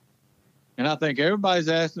 And I think everybody's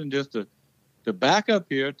asking just to back up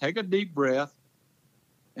here, take a deep breath,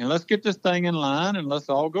 and let's get this thing in line, and let's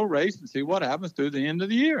all go race and see what happens through the end of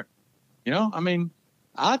the year. You know, I mean,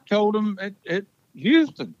 I told them at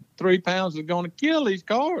Houston, 3 pounds is going to kill these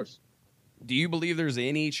cars. Do you believe there's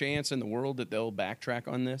any chance in the world that they'll backtrack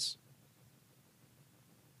on this?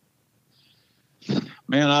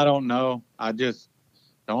 Man, I don't know. The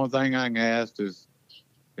only thing I can ask is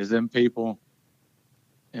them people,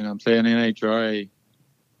 and I'm saying NHRA,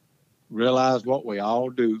 realize what we all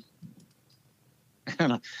do.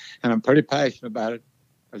 And I'm pretty passionate about it,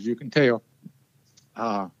 as you can tell.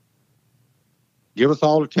 Give us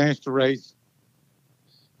all a chance to race,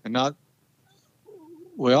 and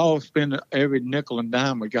we all spend every nickel and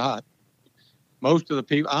dime we got. Most of the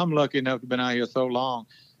people, I'm lucky enough to have been out here so long,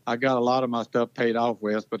 I got a lot of my stuff paid off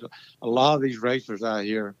with, but a lot of these racers out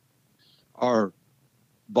here are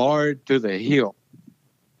barred to the hilt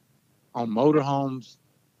on motorhomes,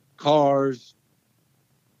 cars,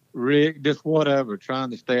 rig, just whatever, trying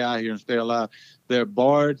to stay out here and stay alive. They're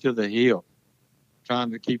barred to the hilt,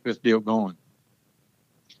 trying to keep this deal going.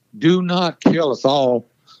 Do not kill us all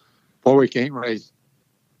before we can't race.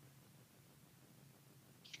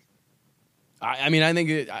 I mean, I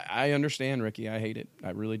think I understand, Ricky. I hate it.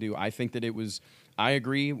 I really do. I think that I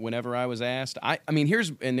agree whenever I was asked. I mean,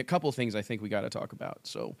 here's a couple of things I think we got to talk about.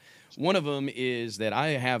 So one of them is that I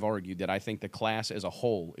have argued that I think the class as a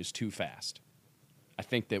whole is too fast. I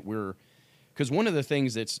think that because one of the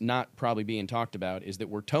things that's not probably being talked about is that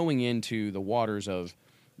we're towing into the waters of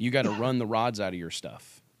you got to run the rods out of your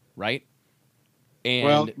stuff, right? And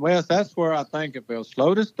well, Wes, that's where I think if they'll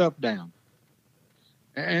slow this stuff down,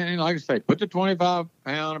 and like I say, put the 25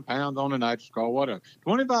 pounds on the nitrous car, whatever.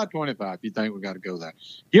 25, you think we got to go there.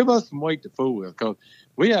 Give us some weight to fool with, because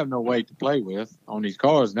we have no weight to play with on these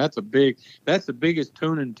cars, and that's the biggest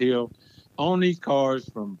tuning deal on these cars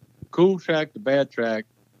from cool track to bad track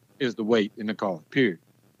is the weight in the car, period.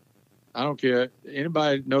 I don't care.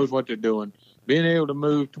 Anybody knows what they're doing. Being able to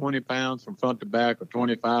move 20 pounds from front to back or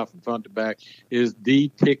 25 from front to back is the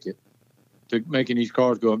ticket to making these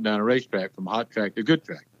cars go up and down a racetrack from hot track to good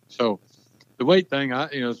track. So the weight thing,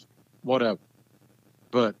 is whatever.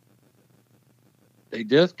 But they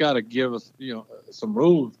just got to give us, some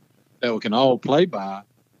rules that we can all play by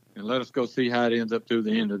and let us go see how it ends up through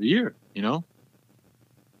the end of the year,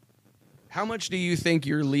 How much do you think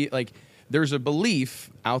you're there's a belief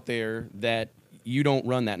out there that you don't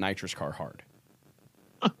run that nitrous car hard.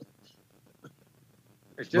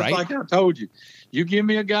 It's just right? Like I told you. You give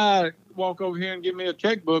me a guy, walk over here and give me a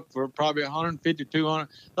checkbook for probably 150, 200.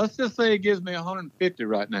 Let's just say it gives me 150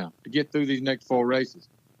 right now to get through these next 4 races.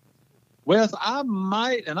 Wes, I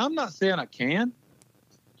might, and I'm not saying I can,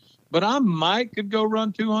 but I could go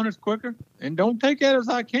run 200s quicker. And don't take that as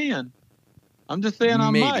I can. I'm just saying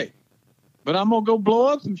I might. But I'm going to go blow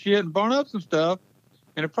up some shit and burn up some stuff.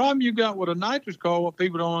 And the problem you got with a nitrous car, what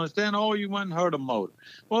people don't understand, you went and hurt a motor.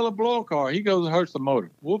 Well, a blower car, he goes and hurts the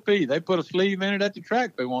motor. Whoopee, they put a sleeve in it at the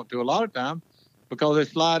track they want to a lot of times because they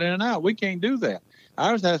slide in and out. We can't do that.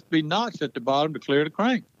 Ours has to be notched at the bottom to clear the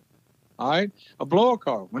crank. All right? A blower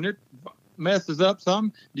car, when it messes up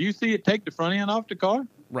something, do you see it take the front end off the car?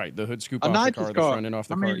 Right, the hood scoop off the car, the front end off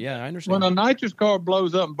the car. Yeah, I understand. When a nitrous car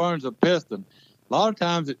blows up and burns a piston, a lot of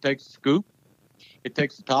times it takes a scoop. It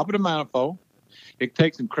takes the top of the manifold. It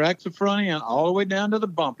takes and cracks the front end all the way down to the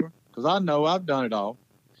bumper, because I know I've done it all.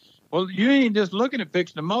 Well, you ain't just looking at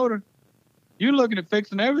fixing the motor. You're looking at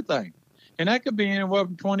fixing everything. And that could be anywhere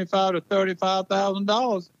from $25,000 to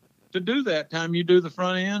 $35,000 to do that time you do the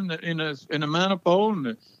front end in a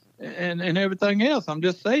manifold and everything else. I'm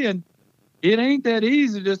just saying, it ain't that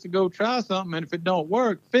easy just to go try something, and if it don't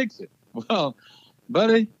work, fix it. Well,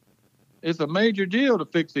 buddy, it's a major deal to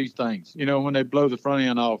fix these things, when they blow the front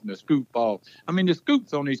end off and the scoop off. I mean, the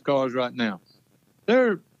scoops on these cars right now,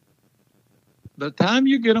 the time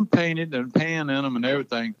you get them painted and pan in them and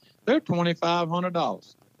everything, they're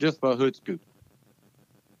 $2,500 just for a hood scoop.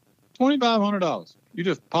 $2,500. You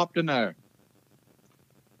just popped in there.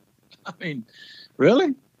 I mean,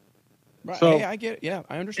 really? Right. So, hey, I get it. Yeah,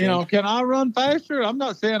 I understand. Can I run faster? I'm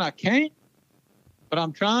not saying I can't. But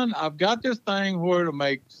I've got this thing where to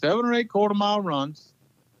make 7 or 8 quarter-mile runs,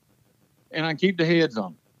 and I keep the heads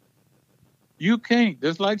on. You can't,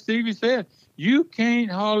 just like Stevie said, you can't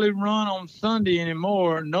hardly run on Sunday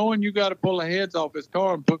anymore knowing you got to pull the heads off this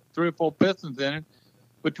car and put 3 or 4 pistons in it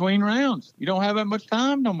between rounds. You don't have that much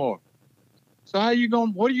time no more. So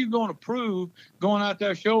what are you going to prove going out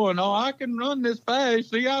there showing, I can run this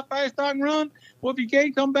fast. See how fast I can run? Well, if you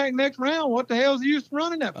can't come back next round, what the hell is the use of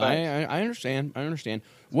running that fast? I understand.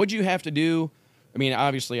 What'd you have to do? I mean,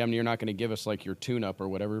 obviously, you're not going to give us like your tune-up or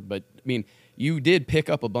whatever, but I mean, you did pick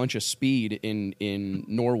up a bunch of speed in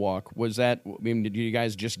Norwalk. Was that? Did you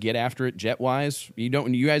guys just get after it jet-wise? You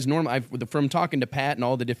guys normally, from talking to Pat and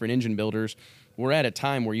all the different engine builders, we're at a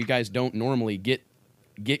time where you guys don't normally get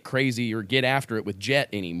crazy or get after it with jet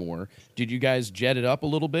anymore. Did you guys jet it up a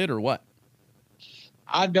little bit or what?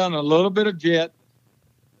 I've done a little bit of jet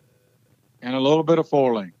and a little bit of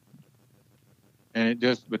 4-lane. And it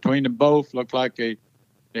just, between them both, looked like they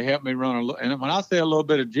helped me run a little. And when I say a little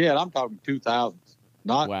bit of jet, I'm talking 2,000s,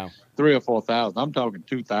 not 3 or 4,000. I'm talking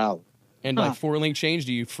 2,000. And like 4-lane change,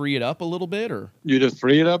 do you free it up a little bit or? You just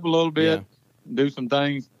free it up a little bit, do some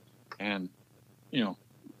things, and,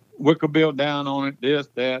 wicker bill down on it, this,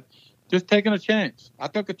 that. Just taking a chance. I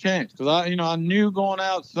took a chance because I knew going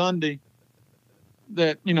out Sunday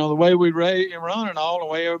that, the way we run and all, the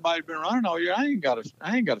way everybody's been running all year, I ain't got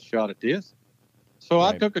a shot at this. So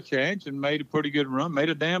right. I took a chance and made a pretty good run, made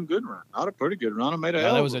a damn good run. Not a pretty good run. I made a hell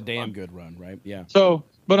of a run. That was a damn good run, right? Yeah. So,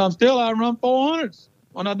 but I'm still out run 400s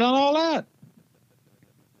when I done all that.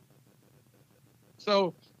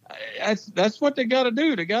 So that's what they got to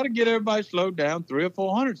do. They got to get everybody slowed down 3 or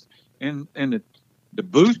 400s. And the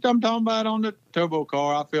boost I'm talking about on the turbo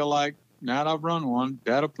car, I feel like now that I've run one,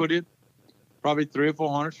 that'll put it probably 3 or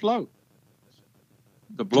 400 slow.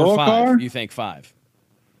 The blower car, you think 5?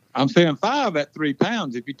 I'm saying 5 at 3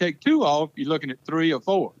 pounds. If you take 2 off, you're looking at 3 or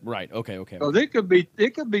 4. Right. Okay. So it could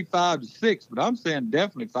be 5 to 6, but I'm saying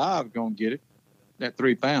definitely 5 is going to get it at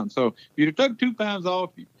 3 pounds. So if you took 2 pounds off,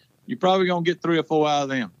 you're probably going to get 3 or 4 out of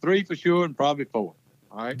them. 3 for sure, and probably 4.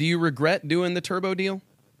 All right. Do you regret doing the turbo deal?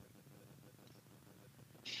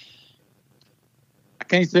 I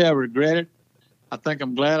can't say I regret it. I think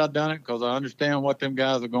I'm glad I done it because I understand what them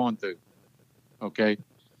guys are going through. Okay.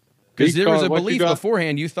 Because there was a belief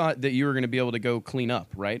beforehand you thought that you were going to be able to go clean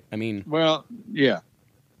up, right? Well, yeah.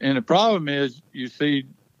 And the problem is, you see,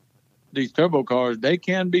 these turbo cars, they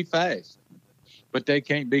can be fast, but they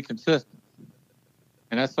can't be consistent.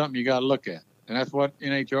 And that's something you got to look at. And that's what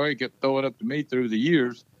NHRA kept throwing up to me through the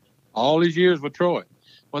years, all these years with Troy.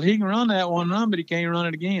 Well, he can run that one run, but he can't run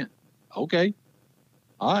it again. Okay.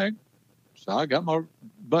 All right. So I got my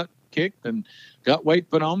butt kicked and got weight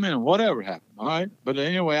put on me and whatever happened. All right. But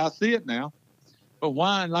anyway, I see it now. But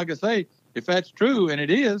why? And like I say, if that's true, and it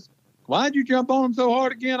is, why'd you jump on him so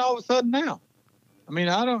hard again all of a sudden now? I mean,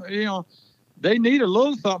 I don't, they need a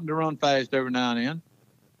little something to run fast every now and then.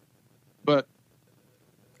 But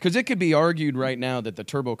because it could be argued right now that the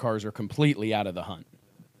turbo cars are completely out of the hunt.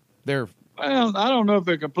 Well, I don't know if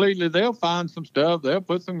they're completely. They'll find some stuff. They'll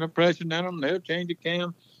put some compression in them. They'll change the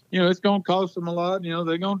cam. It's going to cost them a lot.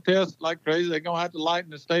 They're going to test like crazy. They're going to have to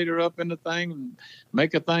lighten the stator up in the thing and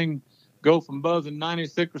make a thing go from buzzing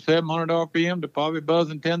 96 or 700 RPM to probably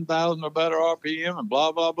buzzing 10,000 or better RPM and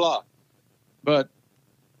blah, blah, blah. But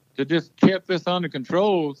to just keep this under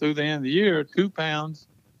control through the end of the year, 2 pounds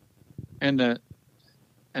and the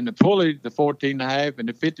pulley, the 14.5 and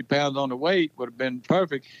the 50 pounds on the weight would have been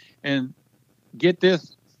perfect. And get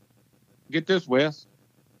this, Wes.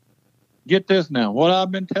 Get this now. What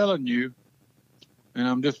I've been telling you, and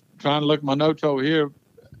I'm just trying to look at my notes over here,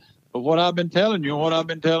 but what I've been telling you and what I've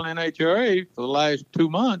been telling NHRA for the last 2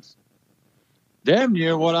 months, damn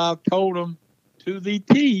near what I've told them to the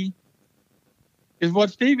T is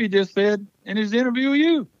what Stevie just said in his interview with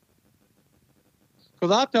you.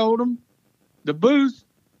 Because I told him the boost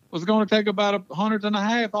was going to take about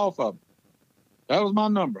 100.5 off of them. That was my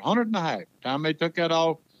number, 100.5. Time they took that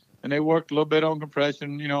off and they worked a little bit on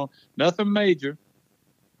compression, nothing major.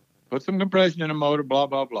 Put some compression in the motor, blah,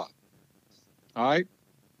 blah, blah. All right.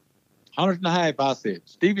 100.5, I said.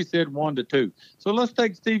 Stevie said 1 to 2. So let's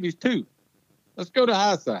take Stevie's 2. Let's go to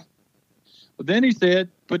high side. But then he said,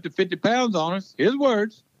 put the 50 pounds on us. His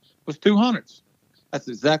words was 200s. That's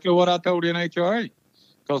exactly what I told NHRA.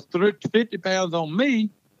 Because 50 pounds on me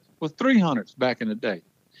was 300s back in the day.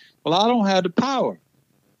 Well, I don't have the power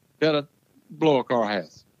that a blower car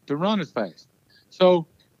has to run as fast. So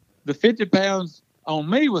the 50 pounds on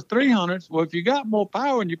me was 300s. Well, if you got more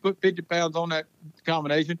power and you put 50 pounds on that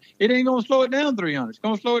combination, it ain't going to slow it down 300. It's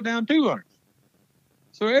going to slow it down 200.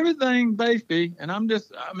 So everything basically, and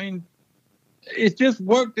it's just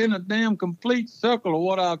worked in a damn complete circle of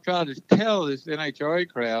what I've tried to tell this NHRA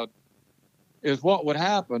crowd is what would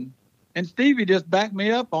happen. And Stevie just backed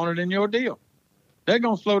me up on it in your deal. They're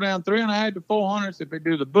going to slow down 3.5 to 400s if they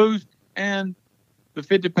do the boost and the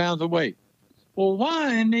 50 pounds of weight. Well,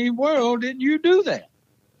 why in the world didn't you do that?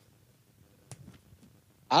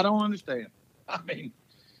 I don't understand.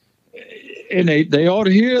 And they ought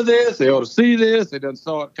to hear this. They ought to see this. They done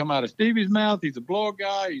saw it come out of Stevie's mouth. He's a blower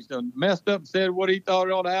guy. He's done messed up and said what he thought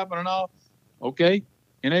ought to happen and all. Okay,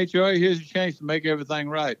 NHRA, here's your chance to make everything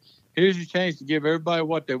right. Here's your chance to give everybody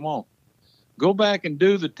what they want. Go back and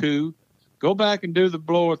do the 2. Go back and do the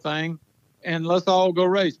blower thing, and let's all go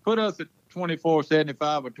race. Put us at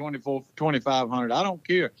 2475 or 2500. I don't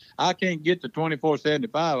care. I can't get to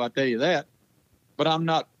 2475. I tell you that, but I'm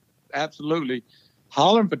not absolutely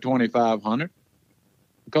hollering for 2500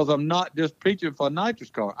 because I'm not just preaching for a nitrous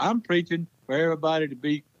car. I'm preaching for everybody to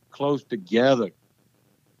be close together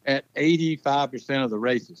at 85% of the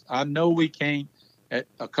races. I know we can't at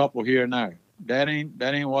a couple here and there. That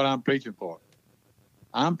ain't what I'm preaching for.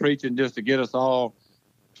 I'm preaching just to get us all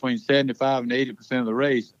between 75 and 80% of the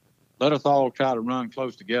race. Let us all try to run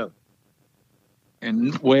close together.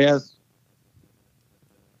 And Wes,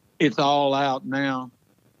 it's all out now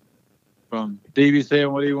from Stevie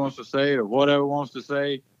saying what he wants to say or whatever wants to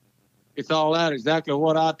say. It's all out exactly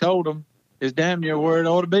what I told him is damn near where it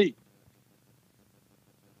ought to be.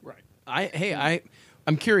 Right.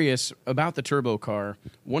 I'm curious about the turbo car.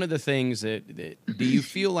 One of the things that do you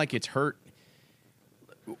feel like it's hurt?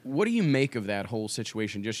 What do you make of that whole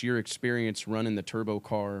situation? Just your experience running the turbo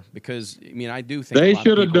car? Because I do think they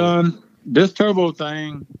should have done this turbo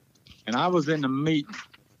thing. And I was in the meet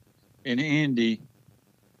in Indy.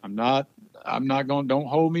 I'm not going. Don't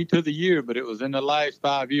hold me to the year, but it was in the last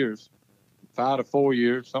 5 years, 5 to 4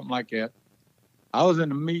 years, something like that. I was in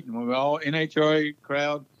the meeting with all NHRA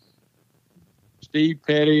crowd. Steve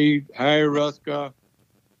Petty, Harry Ruska.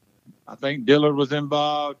 I think Dillard was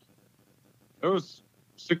involved. There was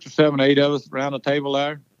 6 or 7, 8 of us around the table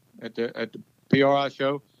there at the PRI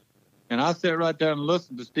show. And I sat right there and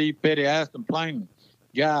listened to Steve Petty ask them plainly,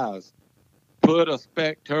 guys, put a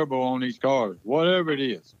spec turbo on these cars, whatever it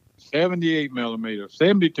is, 78 millimeter,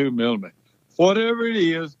 72 millimeter, whatever it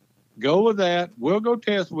is, go with that. We'll go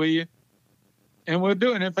test with you. And we'll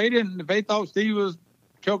do it. And if they thought Steve was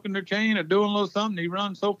choking their chain or doing a little something, he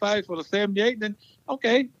runs so fast with a 78, then,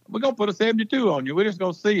 okay, we're going to put a 72 on you. We're just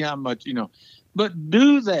going to see how much, But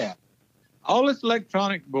do that. All this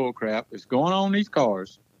electronic bull crap is going on in these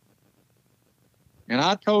cars. And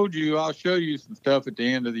I told you I'll show you some stuff at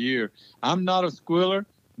the end of the year. I'm not a squiller,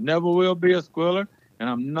 never will be a squiller, and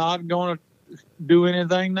I'm not going to do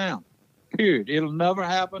anything now. Period. It'll never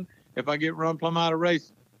happen if I get run plumb out of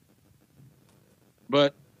racing.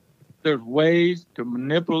 But there's ways to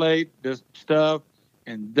manipulate this stuff,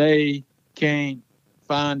 and they can't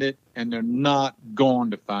find it, and they're not going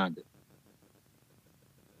to find it.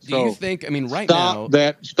 Do you think, right now...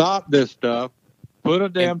 Stop this stuff. Put a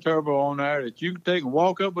damn turbo on there that you can take and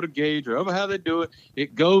walk up with a gauge, or however how they do it.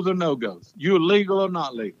 It goes or no goes. You're legal or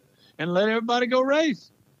not legal. And let everybody go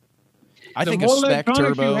race. I think a spec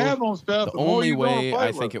turbo, the only way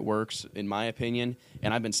I think it works, in my opinion,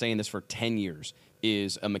 and I've been saying this for 10 years,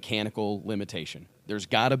 is a mechanical limitation. There's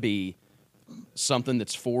got to be something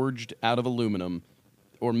that's forged out of aluminum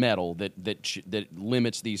or metal that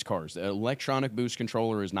limits these cars. The electronic boost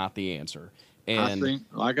controller is not the answer. And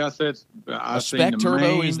like I said, a spec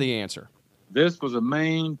turbo is the answer. This was the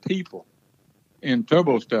main people in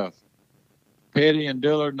turbo stuff. Petty and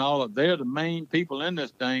Dillard and all of, they're the main people in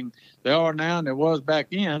this thing. They are now, and there was back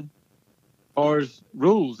in, as far as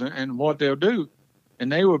rules and what they'll do. And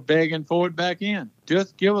they were begging for it back in.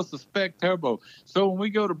 Just give us a spec turbo. So when we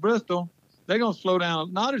go to Bristol, they're going to slow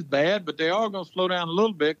down, not as bad, but they are going to slow down a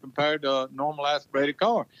little bit compared to a normal aspirated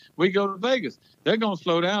car. We go to Vegas, they're going to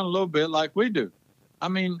slow down a little bit like we do.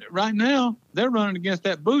 Right now, they're running against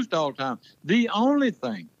that boost all the time. The only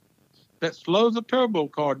thing that slows a turbo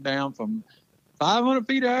car down from 500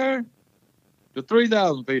 feet of air to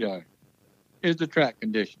 3,000 feet of air is the track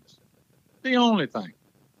conditions. The only thing.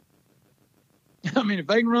 If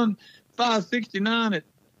they can run 569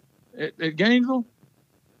 at Gainesville,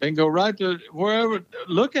 they can go right to wherever.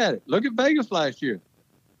 Look at it. Look at Vegas last year.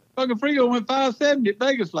 Fucking Frigo went 570 at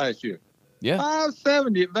Vegas last year. Yeah.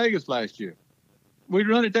 570 at Vegas last year. We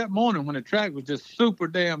run it that morning when the track was just super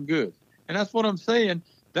damn good. And that's what I'm saying.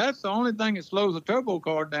 That's the only thing that slows a turbo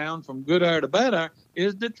car down from good air to bad air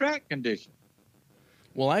is the track condition.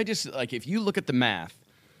 Well, if you look at the math,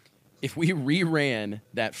 if we reran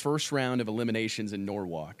that first round of eliminations in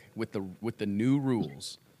Norwalk with the new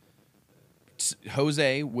rules,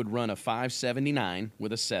 Jose would run a 579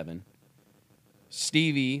 with a 7.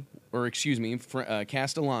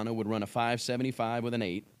 Castellano would run a 575 with an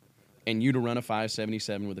 8, and you to run a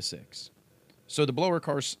 577 with a 6. So the blower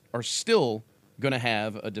cars are still going to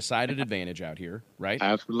have a decided advantage out here, right?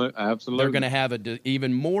 Absolutely. They're going to have an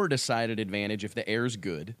even more decided advantage if the air's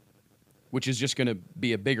good, which is just going to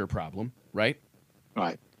be a bigger problem, right?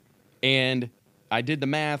 Right. And I did the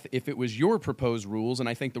math. If it was your proposed rules, and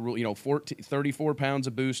I think the rule, 34 pounds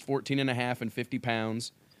of boost, 14 and a half, and 50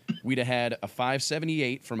 pounds, we'd have had a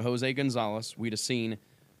 578 from Jose Gonzalez. We'd have seen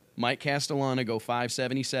Mike Castellano go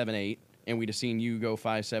 577.8, and we'd have seen you go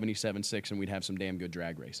 577.6, and we'd have some damn good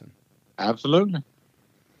drag racing. Absolutely.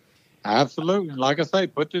 Like I say,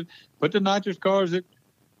 put the nitrous cars at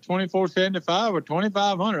 2475 or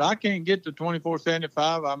 2500. I can't get to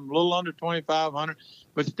 2475. I'm a little under 2500,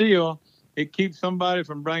 but still, it keeps somebody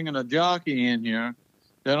from bringing a jockey in here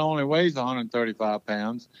that only weighs 135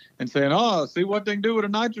 pounds and saying, "Oh, see what they can do with a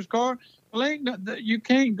nitrous car." Well, you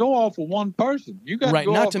can't go off of one person. You got right. To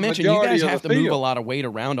go not off to mention, you guys have to move a lot of weight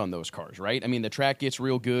around on those cars, right? The track gets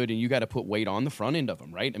real good, and you got to put weight on the front end of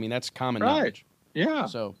them, right? That's common knowledge. Yeah.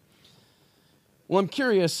 So, well, I'm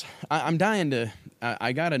curious. I'm dying to.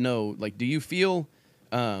 I got to know. Do you feel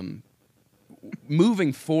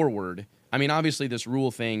moving forward? Obviously, this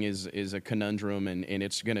rule thing is a conundrum, and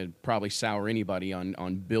it's going to probably sour anybody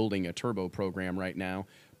on building a turbo program right now.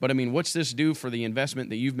 But what's this do for the investment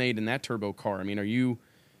that you've made in that turbo car? Are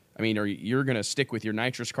you're going to stick with your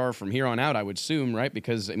nitrous car from here on out? I would assume, right?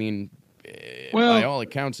 Because by all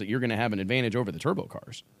accounts, that you're going to have an advantage over the turbo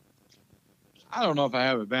cars. I don't know if I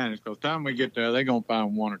have advantage because time we get there, they're going to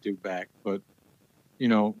find one or two back. But it's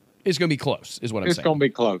going to be close, is what I'm saying. It's going to be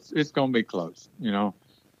close. It's going to be close.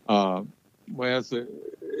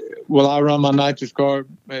 Will I run my nitrous car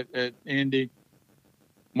at Indy?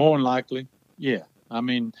 More than likely, yeah.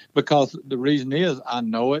 Because the reason is I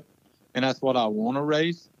know it, and that's what I want to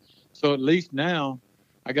race. So at least now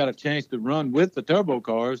I got a chance to run with the turbo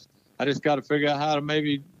cars. I just got to figure out how to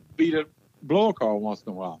maybe beat a blower car once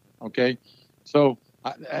in a while, okay? So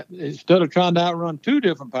instead of trying to outrun two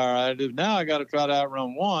different power additives, now I got to try to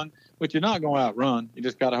outrun one, which you're not going to outrun. You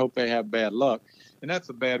just got to hope they have bad luck. And that's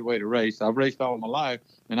a bad way to race. I've raced all my life,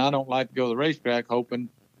 and I don't like to go to the racetrack hoping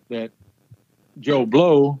that Joe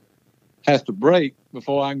Blow has to break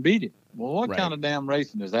before I can beat him. Well, what kind of damn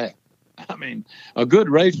racing is that? I mean, a good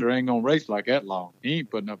racer ain't going to race like that long. He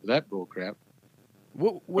ain't putting up with that bull crap.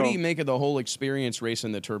 What do you make of the whole experience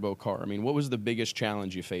racing the turbo car? I mean, what was the biggest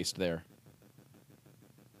challenge you faced there?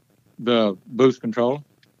 The boost control.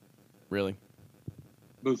 Really?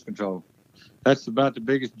 Boost control. That's about the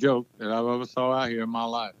biggest joke that I've ever saw out here in my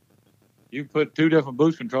life. You put 2 different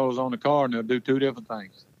boost controls on the car and they'll do 2 different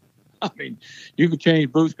things. I mean, you could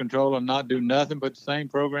change boost control and not do nothing but the same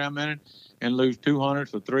program in it and lose 200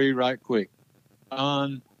 or 3 right quick.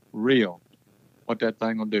 Unreal what that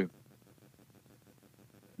thing will do.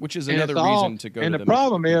 Which is another reason to go to the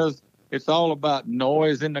problem is it's all about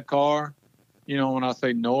noise in the car. You know, when I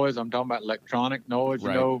say noise, I'm talking about electronic noise,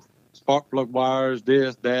 right. You know, spark plug wires,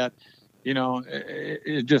 this, that. You know,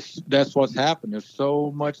 it just, that's what's happened. There's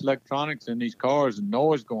so much electronics in these cars and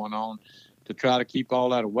noise going on to try to keep all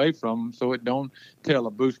that away from them so it don't tell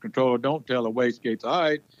a boost controller, don't tell a wastegates, all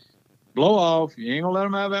right, blow off. You ain't going to let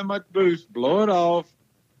them have that much boost. Blow it off.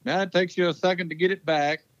 Now it takes you a second to get it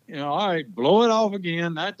back. You know, all right, blow it off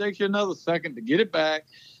again. That takes you another second to get it back.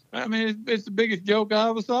 I mean, it's the biggest joke I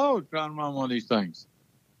ever saw trying to run one of these things.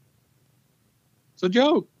 It's a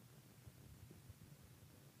joke.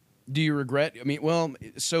 Do you regret? I mean, well,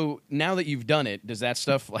 so now that you've done it, does that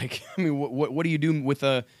stuff like? I mean, what do you do with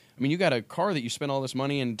a? I mean, you got a car that you spent all this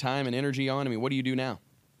money and time and energy on. I mean, what do you do now?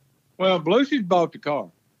 Well, Belushi's bought the car.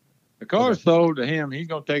 The car's sold to him. He's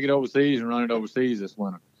going to take it overseas and run it overseas this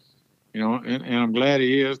winter. You know, and I'm glad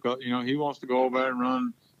he is. Cause, you know, he wants to go over there and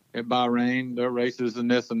run at Bahrain, their races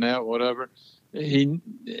and this and that, whatever. He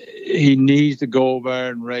needs to go over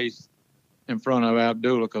there and race in front of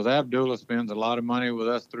Abdullah, because Abdullah spends a lot of money with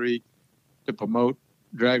us 3 to promote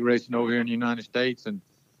drag racing over here in the United States. And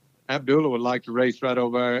Abdullah would like to race right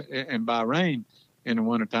over there in Bahrain in the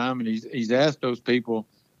wintertime. And he's asked those people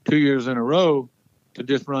 2 years in a row to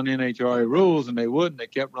just run NHRA rules, and they wouldn't. They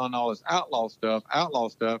kept running all this outlaw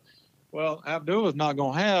stuff. Well, Abdullah's not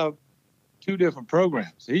going to have 2 different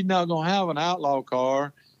programs. He's not going to have an outlaw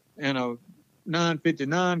car and a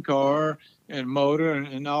 959 car and motor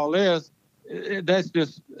and all this. That's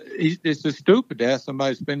just, it's just stupid to ask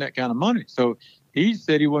somebody to spend that kind of money. So he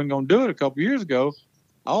said he wasn't going to do it a couple years ago.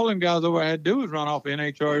 All them guys over there had to do was run off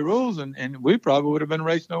NHRA rules, and we probably would have been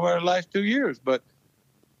racing over there the last 2 years. But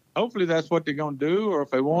hopefully that's what they're going to do. Or if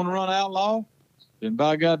they want to run outlaw, then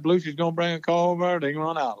by God, Belushi's going to bring a car over there, they can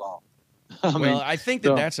run outlaw. I think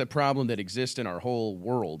that's a problem that exists in our whole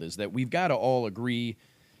world, is that we've got to all agree.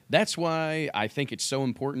 That's why I think it's so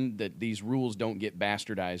important that these rules don't get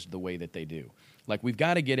bastardized the way that they do. Like, we've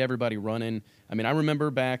got to get everybody running. I mean, I remember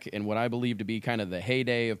back in what I believe to be kind of the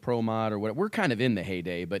heyday of Pro Mod, or what, we're kind of in the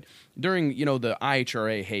heyday, but during, you know, the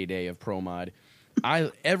NHRA heyday of Pro Mod,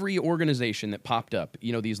 every organization that popped up,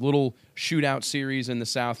 you know, these little shootout series in the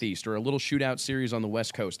Southeast or a little shootout series on the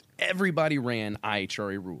West Coast, everybody ran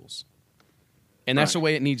NHRA rules. And that's the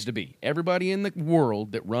way it needs to be. Everybody in the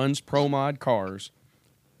world that runs Pro Mod cars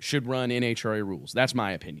should run NHRA rules. That's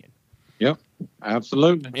my opinion. Yep,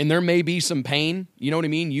 absolutely. And there may be some pain. You know what I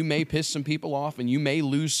mean? You may piss some people off, and you may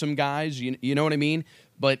lose some guys. You know what I mean?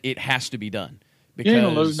 But it has to be done. Because you ain't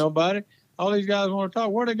going to lose nobody. All these guys want to talk.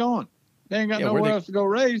 Where are they going? They ain't got nowhere else to go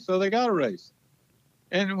race, so they got to race.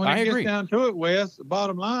 And when it gets down to it, Wes, the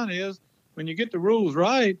bottom line is, when you get the rules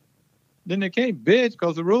right, then they can't bitch,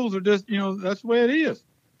 because the rules are just, you know, that's the way it is.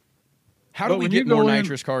 How do we get more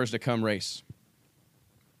nitrous cars to come race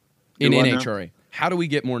in NHRA? How do we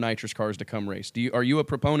get more nitrous cars to come race? Are you a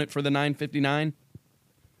proponent for the 959?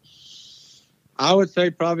 I would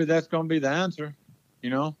say probably that's going to be the answer,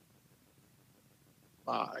 you know.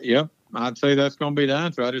 Yep, I'd say that's going to be the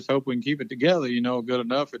answer. I just hope we can keep it together, you know, good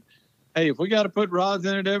enough. Hey, if we got to put rods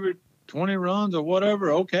in it every 20 runs or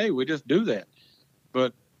whatever, okay, we just do that.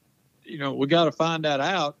 But, you know, we got to find that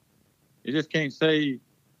out. You just can't say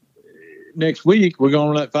next week we're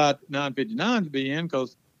going to let 959s be in,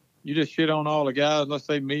 because you just shit on all the guys. Let's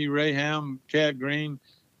say me, Ray Ham, Chad Green,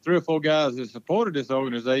 3 or 4 guys that supported this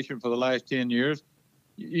organization for the last 10 years.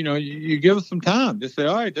 You know, you give us some time. Just say,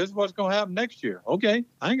 all right, this is what's going to happen next year. Okay,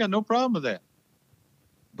 I ain't got no problem with that.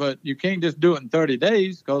 But you can't just do it in 30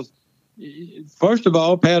 days, because, first of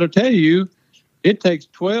all, Pat will tell you, it takes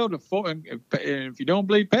 12 to 4. And if you don't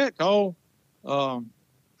believe Pat, call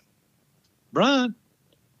Brian.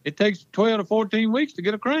 It takes 12 to 14 weeks to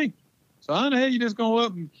get a crank. So I know you just go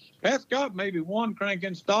up and Pat's got maybe 1 crank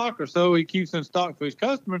in stock or so he keeps in stock for his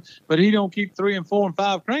customers, but he don't keep 3 and 4 and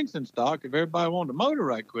 5 cranks in stock if everybody wanted a motor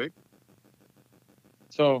right quick.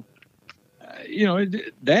 So, you know,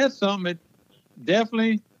 that's something that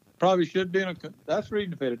definitely probably should be that's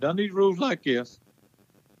reason if they'd have done these rules like this,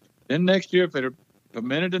 Then next year, if it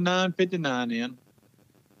permitted a 959 in,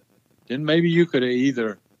 then maybe you could have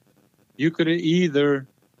either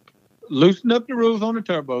loosened up the rules on the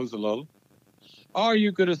turbos a little, or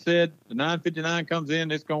you could have said the 959 comes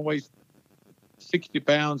in, it's going to weigh 60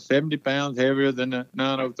 pounds, 70 pounds heavier than the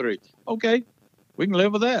 903. Okay, we can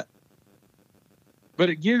live with that. But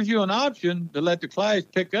it gives you an option to let the class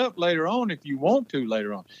pick up later on if you want to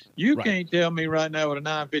later on. You can't tell me right now with a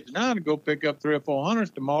 959 to go pick up 300 or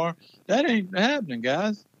 400s tomorrow. That ain't happening,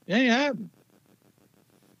 guys. It ain't happening.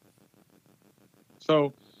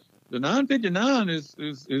 So the 959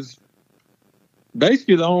 is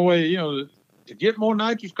basically the only way, to get more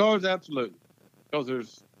nitrous cars, absolutely. Because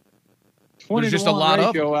there's 20 just to a 1 lot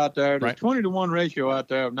ratio of out there. There's right. 20 to 1 ratio out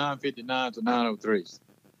there of 959s and 903s.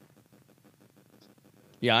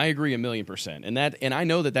 Yeah, I agree 1,000,000%. And I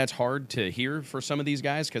know that that's hard to hear for some of these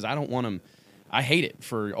guys because I don't want them. I hate it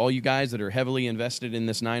for all you guys that are heavily invested in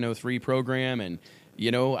this 903 program, and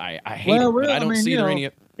I hate it. But I don't see there any.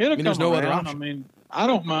 There's no other option. I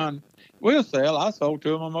don't mind. We'll sell. I sold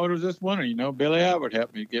 2 of my motors this winter. Billy Albert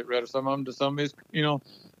helped me get rid of some of them to some of his,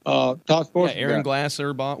 top sports. Yeah, Aaron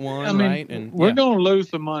Glasser bought one, right? And we're going to lose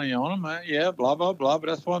some money on them. Yeah, blah, blah, blah.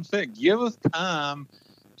 But that's what I'm saying. Give us time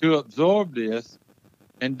to absorb this.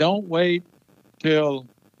 And don't wait till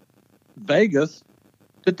Vegas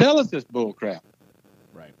to tell us this bull crap.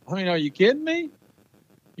 Right. Are you kidding me?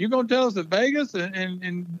 You're going to tell us at Vegas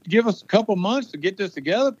and give us a couple months to get this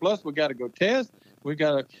together. Plus, we got to go test. You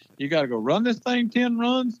got to go run this thing 10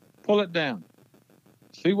 runs, pull it down.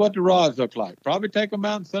 See what the rods look like. Probably take them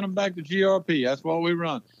out and send them back to GRP. That's what we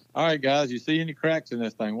run. All right, guys, you see any cracks in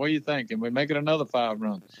this thing? What do you think? And we make it another 5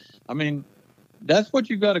 runs. That's what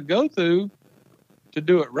you got to go through to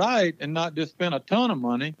do it right and not just spend a ton of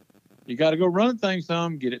money. You got to go run things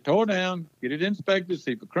some, get it tore down, get it inspected,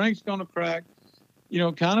 see if the crank's going to crack,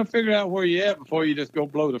 kind of figure out where you're at before you just go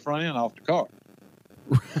blow the front end off the car.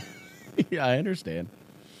 Yeah, I understand.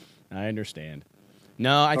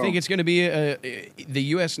 No, I think it's going to be the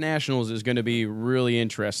U.S. Nationals is going to be really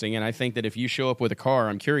interesting, and I think that if you show up with a car,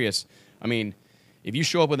 I'm curious. If you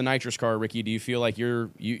show up with a nitrous car, Rickie, do you feel like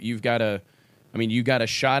you've got a you got a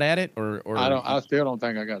shot at it, or I still don't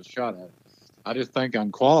think I got a shot at it. I just think I can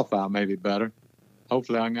qualify maybe better.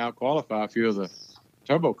 Hopefully, I can out-qualify a few of the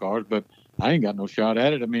turbo cars, but I ain't got no shot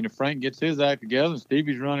at it. If Frank gets his act together, and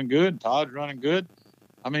Stevie's running good, and Todd's running good,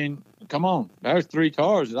 come on. There's 3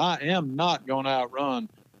 cars that I am not going to outrun.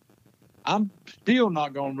 I'm still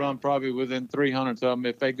not going to run probably within 300 of them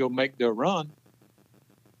if they go make their run.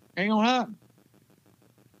 Ain't going to happen.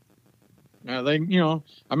 Now,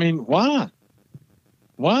 why?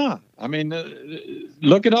 Why?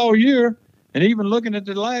 Look at all year, and even looking at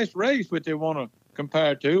the last race, which they want to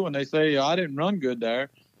compare to, when they say, I didn't run good there,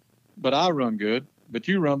 but I run good, but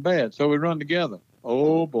you run bad, so we run together.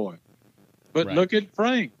 Oh, boy. But Look at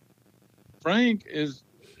Frank. Frank is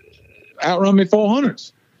outrun me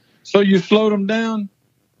 400s. So you slowed him down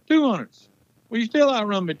 200s. Well, you still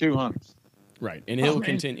outrun me 200s. Right, and he'll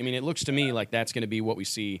continue. It looks to me like that's going to be what we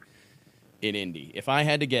see in Indy. If I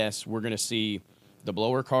had to guess, we're going to see the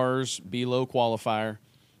blower cars be low qualifier.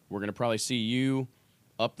 We're going to probably see you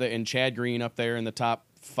up there and Chad Green up there in the top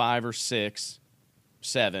 5 or 6,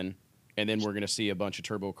 7, and then we're going to see a bunch of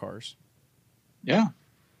turbo cars. Yeah.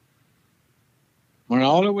 When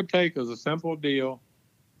all it would take is a simple deal,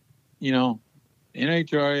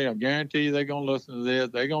 NHRA, I guarantee you they're going to listen to this.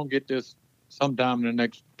 They're going to get this sometime in the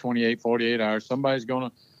next 28, 48 hours. Somebody's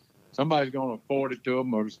going to forward it to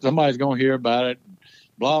them, or somebody's going to hear about it,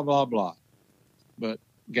 blah, blah, blah. But,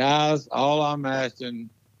 guys, all I'm asking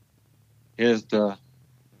is to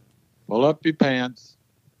pull up your pants,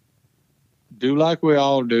 do like we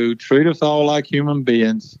all do, treat us all like human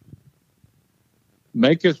beings,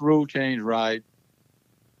 make this rule change right,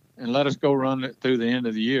 and let us go run it through the end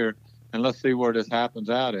of the year, and let's see where this happens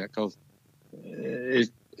out at, because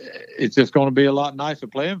it's just going to be a lot nicer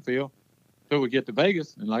playing field until we get to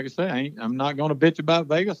Vegas. And like I say, I'm not going to bitch about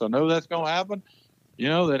Vegas. I know that's going to happen.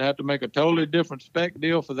 They'd have to make a totally different spec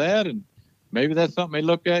deal for that, and maybe that's something they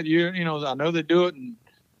look at. I know they do it in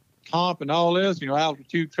comp and all this,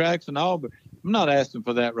 altitude tracks and all, but I'm not asking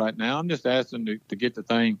for that right now. I'm just asking to get the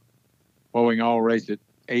thing where we can all race it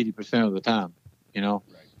 80% of the time. Right.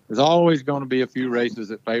 There's always going to be a few races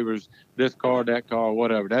that favors this car, that car,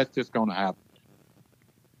 whatever. That's just going to happen.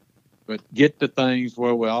 But get the things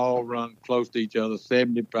where we all run close to each other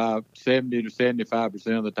 70 to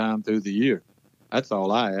 75% of the time through the year. That's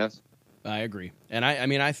all I ask. I agree. And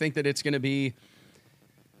I think that it's going to be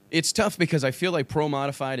It's tough because I feel like Pro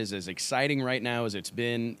Modified is as exciting right now as it's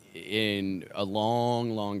been in a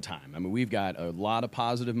long, long time. I mean, we've got a lot of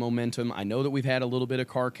positive momentum. I know that we've had a little bit of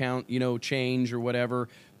car count, change or whatever,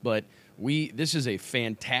 but this is a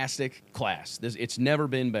fantastic class. It's never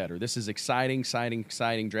been better. This is exciting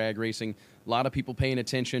drag racing. A lot of people paying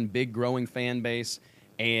attention, big growing fan base,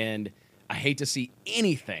 and I hate to see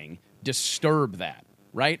anything disturb that.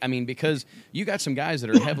 Right? I mean, because you got some guys that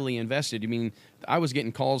are heavily invested. I mean, I was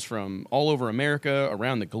getting calls from all over America,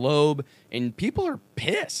 around the globe, and people are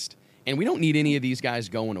pissed. And we don't need any of these guys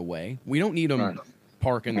going away. We don't need them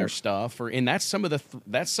parking their stuff. And that's some of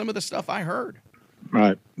the stuff I heard.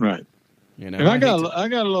 Right. And I got a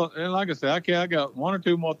little, and like I said, I got one or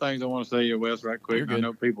two more things I want to say here, Wes, right quick. I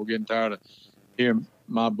know people getting tired of hearing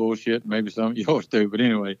my bullshit. Maybe some of yours too. But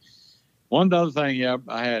anyway, one other thing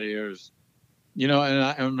I had here is, and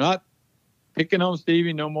I'm not picking on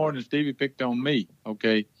Stevie no more than Stevie picked on me,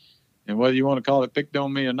 okay? And whether you want to call it picked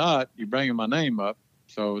on me or not, you're bringing my name up,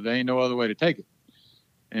 so there ain't no other way to take it.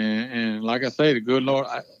 And like I say, the good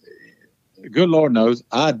Lord knows,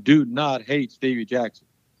 I do not hate Stevie Jackson.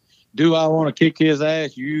 Do I want to kick his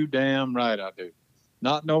ass? You damn right I do.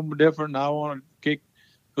 Not no different than I want to kick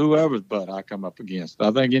whoever's butt I come up against.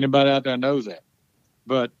 I think anybody out there knows that.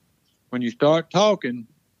 But when you start talking,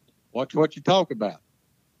 watch what you talk about,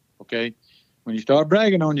 okay? When you start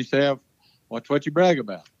bragging on yourself, watch what you brag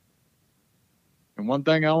about. And one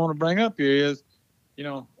thing I want to bring up here is,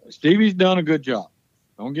 Stevie's done a good job.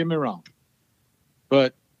 Don't get me wrong.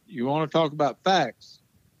 But you want to talk about facts.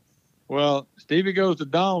 Well, Stevie goes to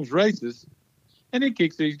Dom's races, and he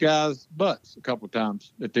kicks these guys' butts a couple of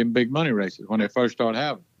times at them big money races when they first start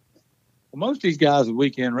having. Well, most of these guys are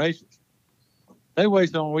weekend racers. They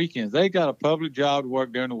waste on weekends. They got a public job to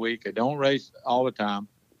work during the week. They don't race all the time.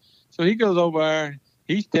 So he goes over there.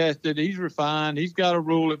 He's tested. He's refined. He's got a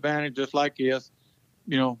rule advantage just like this.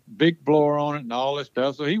 Big blower on it and all this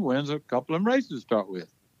stuff. So he wins a couple of them races to start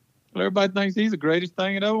with. Well, everybody thinks he's the greatest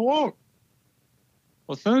thing that ever walked.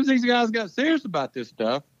 Well, as soon as these guys got serious about this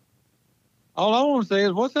stuff, all I want to say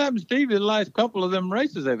is what's happened to Stevie the last couple of them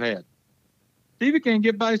races they've had? Stevie can't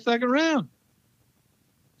get by his second round.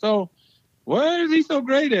 So where is he so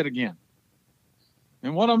great at again?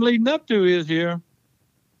 And what I'm leading up to is here,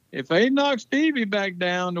 if they knock Stevie back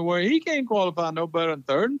down to where he can't qualify no better than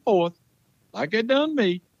third and fourth, like they done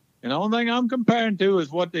me, and the only thing I'm comparing to is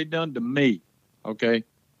what they done to me, okay?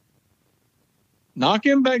 Knock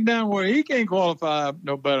him back down where he can't qualify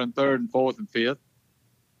no better than third and fourth and fifth.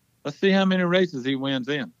 Let's see how many races he wins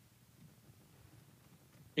in.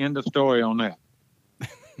 End of story on that.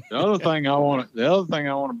 The other thing I want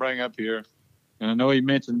to bring up here, and I know he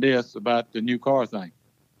mentioned this about the new car thing,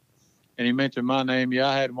 and he mentioned my name. Yeah,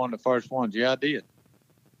 I had one of the first ones. Yeah, I did.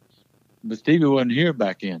 But Stevie wasn't here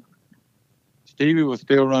back then. Stevie was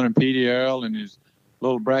still running PDL and his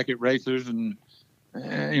little bracket racers and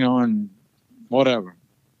and whatever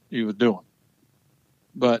he was doing.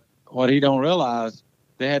 But what he don't realize,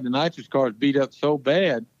 they had the nitrous cars beat up so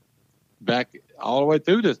bad back all the way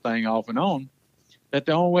through this thing off and on, that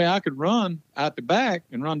the only way I could run out the back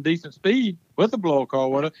and run decent speed with a blower car,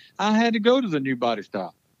 whatever, I had to go to the new body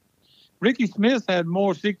style. Rickie Smith had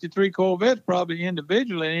more 63 Corvettes probably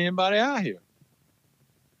individually than anybody out here.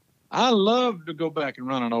 I love to go back and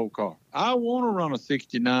run an old car. I want to run a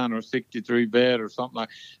 69 or 63 Vet or something like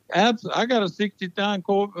that. I got a 69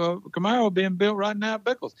 Camaro being built right now at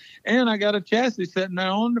Bickles. And I got a chassis sitting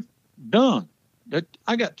there done.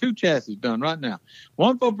 I got two chassis done right now.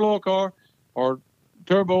 One for a blower car or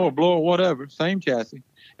turbo or blower, whatever, same chassis,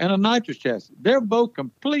 and a nitrous chassis. They're both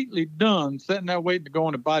completely done, sitting there waiting to go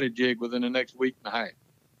on a body jig within the next week and a half.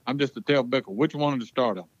 I'm just to tell Bickle which one to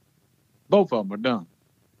start on. Both of them are done.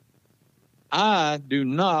 I do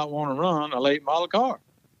not want to run a late model car.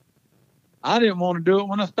 I didn't want to do it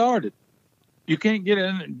when I started. You can't get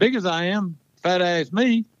in, big as I am, fat ass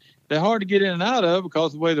me, they're hard to get in and out of because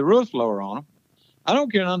of the way the roof's lower on them. I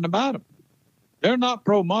don't care nothing about them. They're not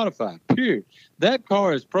pro modified, period. That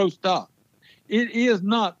car is pro stock. It is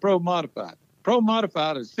not pro modified. Pro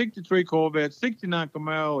modified is 63 Corvette, 69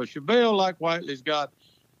 Camaro, a Chevelle like Whiteley's got,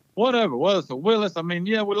 whatever. Well, it's a Willis. I mean,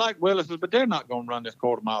 yeah, we like Willis's, but they're not going to run this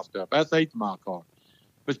quarter-mile stuff. That's 8th-mile car.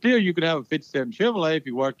 But still, you could have a 57 Chevrolet if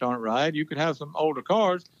you worked on it right. You could have some older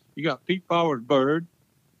cars. You got Pete Power's Bird.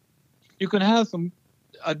 You can have some,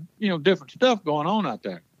 different stuff going on out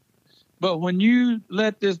there. But when you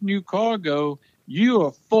let this new car go, you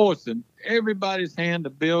are forcing everybody's hand to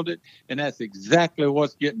build it, and that's exactly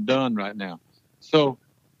what's getting done right now. So,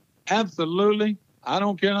 absolutely, I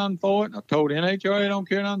don't care nothing for it. I told NHRA I don't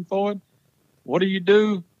care nothing for it. What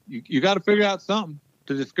do? You got to figure out something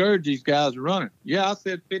to discourage these guys from running. Yeah, I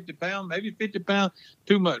said 50 pounds, maybe 50 pounds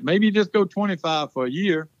too much. Maybe you just go 25 for a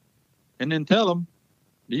year and then tell them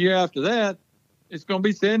the year after that it's going to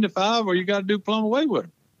be 75 or you got to do plumb away with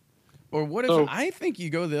them. Or what if I think you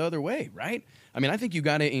go the other way, right? I mean, I think you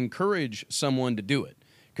got to encourage someone to do it.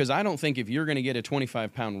 Because I don't think if you're going to get a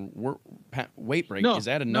 25-pound weight break, is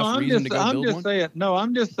that enough reason to go build one?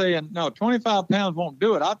 I'm just saying, 25 pounds won't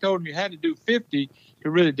do it. I told him you had to do 50 to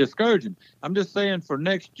really discourage him. I'm just saying for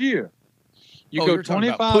next year, you go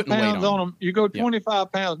 25 pounds on them. You go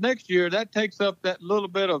 25 pounds next year. That takes up that little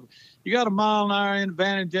bit of, you got a mile an hour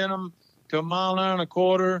advantage in them to a mile an hour and a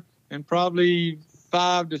quarter and probably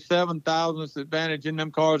 5 to 7 thousandths advantage in them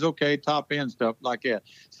cars. Okay, top end stuff like that.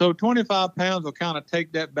 So 25 pounds will kind of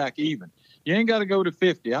take that back even. You ain't got to go to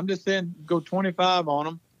 50. I'm just saying go 25 on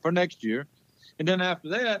them for next year. And then after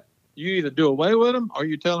that, you either do away with them or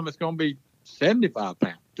you tell them it's going to be 75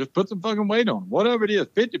 pounds. Just put some fucking weight on them. Whatever it is,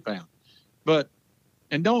 50 pounds.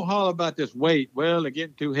 And don't holler about this weight. Well, they're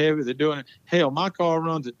getting too heavy. They're doing it. Hell, my car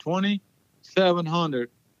runs at 2,700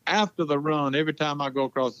 after the run every time I go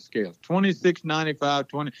across the scales. 26.95,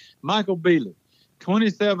 20. Michael Bealey,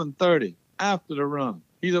 27.30 after the run.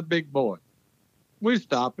 He's a big boy. We're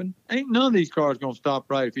stopping. Ain't none of these cars going to stop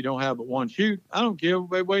right if you don't have but one chute. I don't care if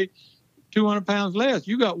they weigh 200 pounds less.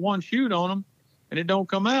 You got one chute on them and it don't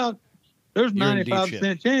come out. There's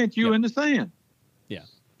 95% chance you in the sand. Yeah.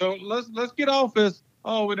 So let's get off this.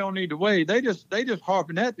 Oh, we don't need to weigh. They just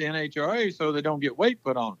harping at the NHRA so they don't get weight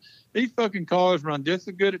put on them. These fucking cars run just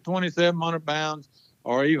as good at 2,700 pounds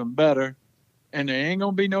or even better, and there ain't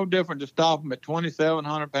gonna be no different to stop them at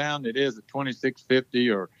 2,700 pounds. It is at 2,650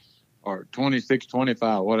 or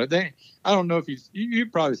 2,625. What they? I don't know if you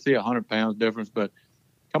probably see 100 pounds difference, but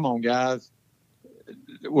come on, guys,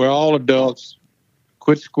 we're all adults.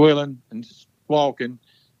 Quit squealing and squawking.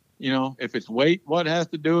 You know, if it's weight, what has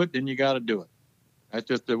to do it, then you got to do it. That's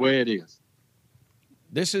just the way it is.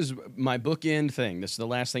 This is my bookend thing. This is the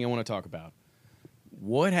last thing I want to talk about.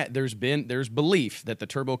 There's belief that the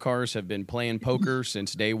turbo cars have been playing poker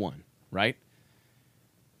since day one, right?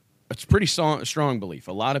 It's pretty strong belief.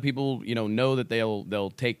 A lot of people, know that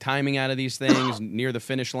they'll take timing out of these things near the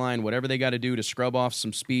finish line, whatever they got to do to scrub off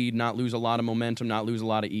some speed, not lose a lot of momentum, not lose a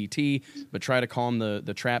lot of ET, but try to calm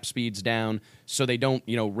the trap speeds down so they don't,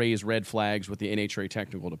 raise red flags with the NHRA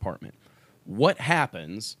technical department. What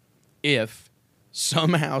happens if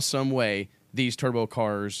somehow, some way, these turbo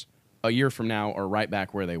cars a year from now are right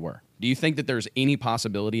back where they were? Do you think that there's any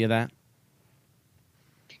possibility of that?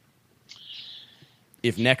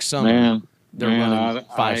 If next summer they're running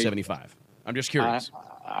 575, I'm just curious.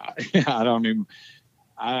 I don't even.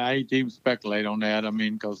 I hate to even speculate on that. I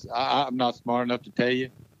mean, because I'm not smart enough to tell you.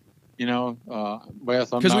 Wes,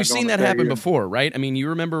 because we've seen that happen before, right? I mean, you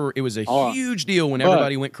remember it was a huge deal when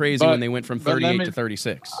everybody went crazy when they went from 38 to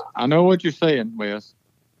 36. I know what you're saying, Wes,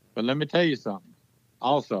 but let me tell you something.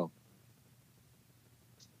 Also,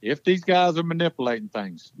 if these guys are manipulating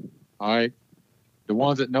things, all right, the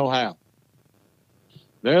ones that know how,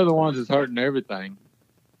 they're the ones that's hurting everything.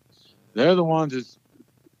 They're the ones that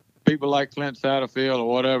people like Clint Satterfield or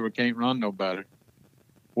whatever can't run no better.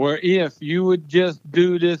 Where if you would just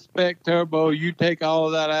do this spec turbo, you take all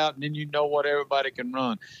of that out, and then you know what everybody can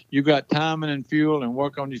run. You got timing and fuel and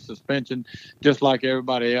work on your suspension just like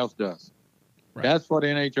everybody else does. Right. That's what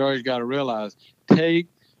NHRA's got to realize. Take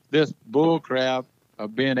this bull crap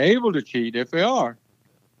of being able to cheat, if they are.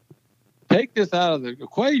 Take this out of the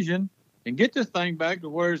equation and get this thing back to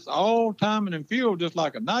where it's all timing and fuel, just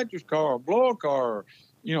like a nitrous car or blower car or,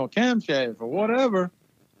 camshaft or whatever,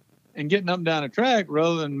 and getting up and down the track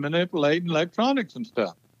rather than manipulating electronics and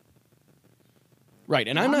stuff. Right,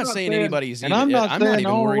 and I'm not saying anybody's even, I'm not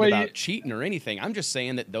even worried about cheating or anything. I'm just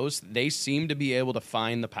saying that they seem to be able to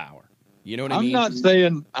find the power. You know what I mean?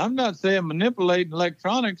 I'm not saying manipulating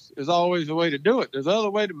electronics is always the way to do it. There's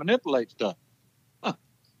other way to manipulate stuff.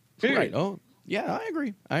 Right. Oh, yeah,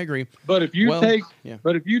 I agree. But if you take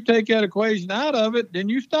that equation out of it, then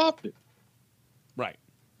you stopped it. Right.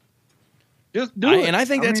 Just do it. And I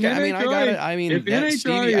think that's.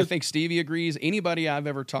 Stevie. I think Stevie agrees. Anybody I've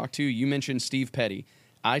ever talked to, you mentioned Steve Petty.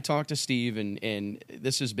 I talked to Steve, and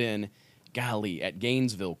this has been, at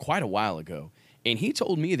Gainesville quite a while ago, and he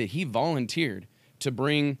told me that he volunteered to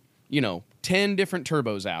bring 10 different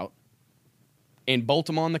turbos out and bolt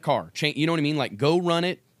them on the car. You know what I mean? Like go run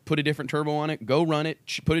it, put a different turbo on it. Go run it,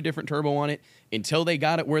 put a different turbo on it until they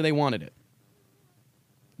got it where they wanted it.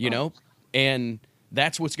 And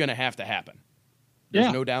that's what's going to have to happen.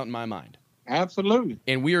 There's no doubt in my mind. Absolutely.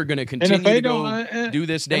 And we are going to continue to do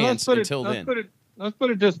this dance until then. Let's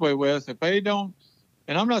put it this way, Wes. If they don't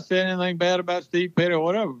And I'm not saying anything bad about Steve Petty or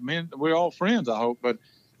whatever. Man, we're all friends, I hope. But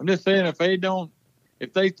I'm just saying if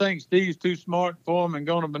they think Steve's too smart for them and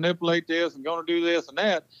going to manipulate this and going to do this and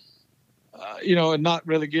that, and not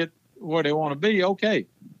really get where they want to be, okay.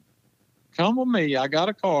 Come with me. I got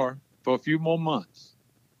a car for a few more months.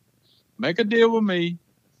 Make a deal with me.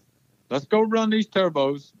 Let's go run these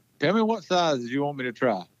turbos. Tell me what sizes you want me to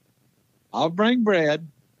try. I'll bring Brad,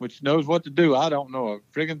 which knows what to do. I don't know a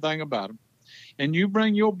friggin' thing about him. And you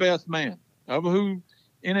bring your best man of who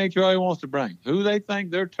NHRA wants to bring, who they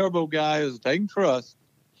think their turbo guy is they can trust.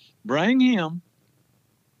 Bring him.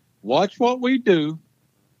 Watch what we do.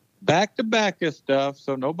 Back to back this stuff,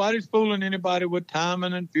 so nobody's fooling anybody with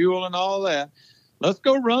timing and fuel and all that. Let's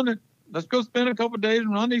go run it. Let's go spend a couple of days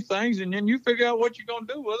and run these things, and then you figure out what you're going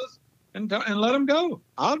to do with us and let them go.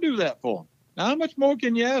 I'll do that for them. Now, how much more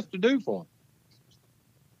can you ask to do for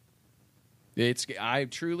them? I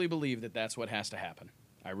truly believe that that's what has to happen.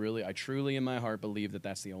 I truly in my heart believe that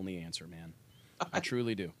that's the only answer, man. I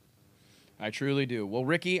truly do. I truly do. Well,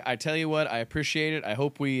 Rickie, I tell you what, I appreciate it. I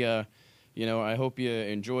hope I hope you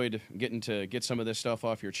enjoyed getting to get some of this stuff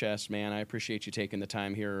off your chest, man. I appreciate you taking the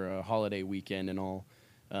time here, holiday weekend and all.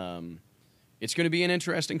 It's going to be an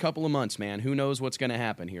interesting couple of months, man. Who knows what's going to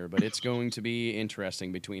happen here, but it's going to be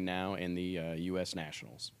interesting between now and the U.S.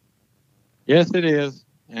 Nationals. Yes, it is.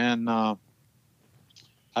 And I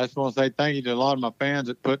just want to say thank you to a lot of my fans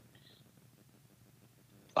that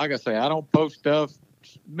like I say, I don't post stuff,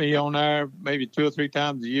 me on there maybe 2 or 3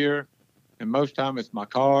 times a year. And most time it's my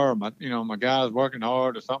car or my guys working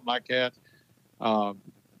hard or something like that.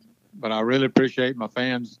 But I really appreciate my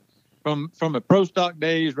fans from the pro stock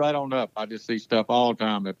days right on up. I just see stuff all the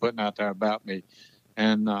time they're putting out there about me.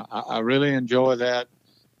 And I really enjoy that.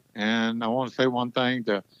 And I want to say one thing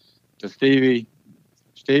to Stevie.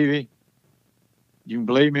 Stevie, you can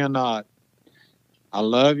believe me or not, I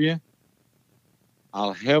love you.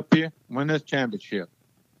 I'll help you win this championship.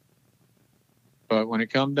 But when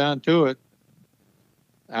it comes down to it,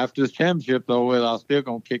 after this championship, though, I'll still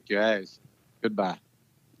going to kick your ass. Goodbye.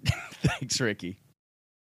 Thanks, Rickie.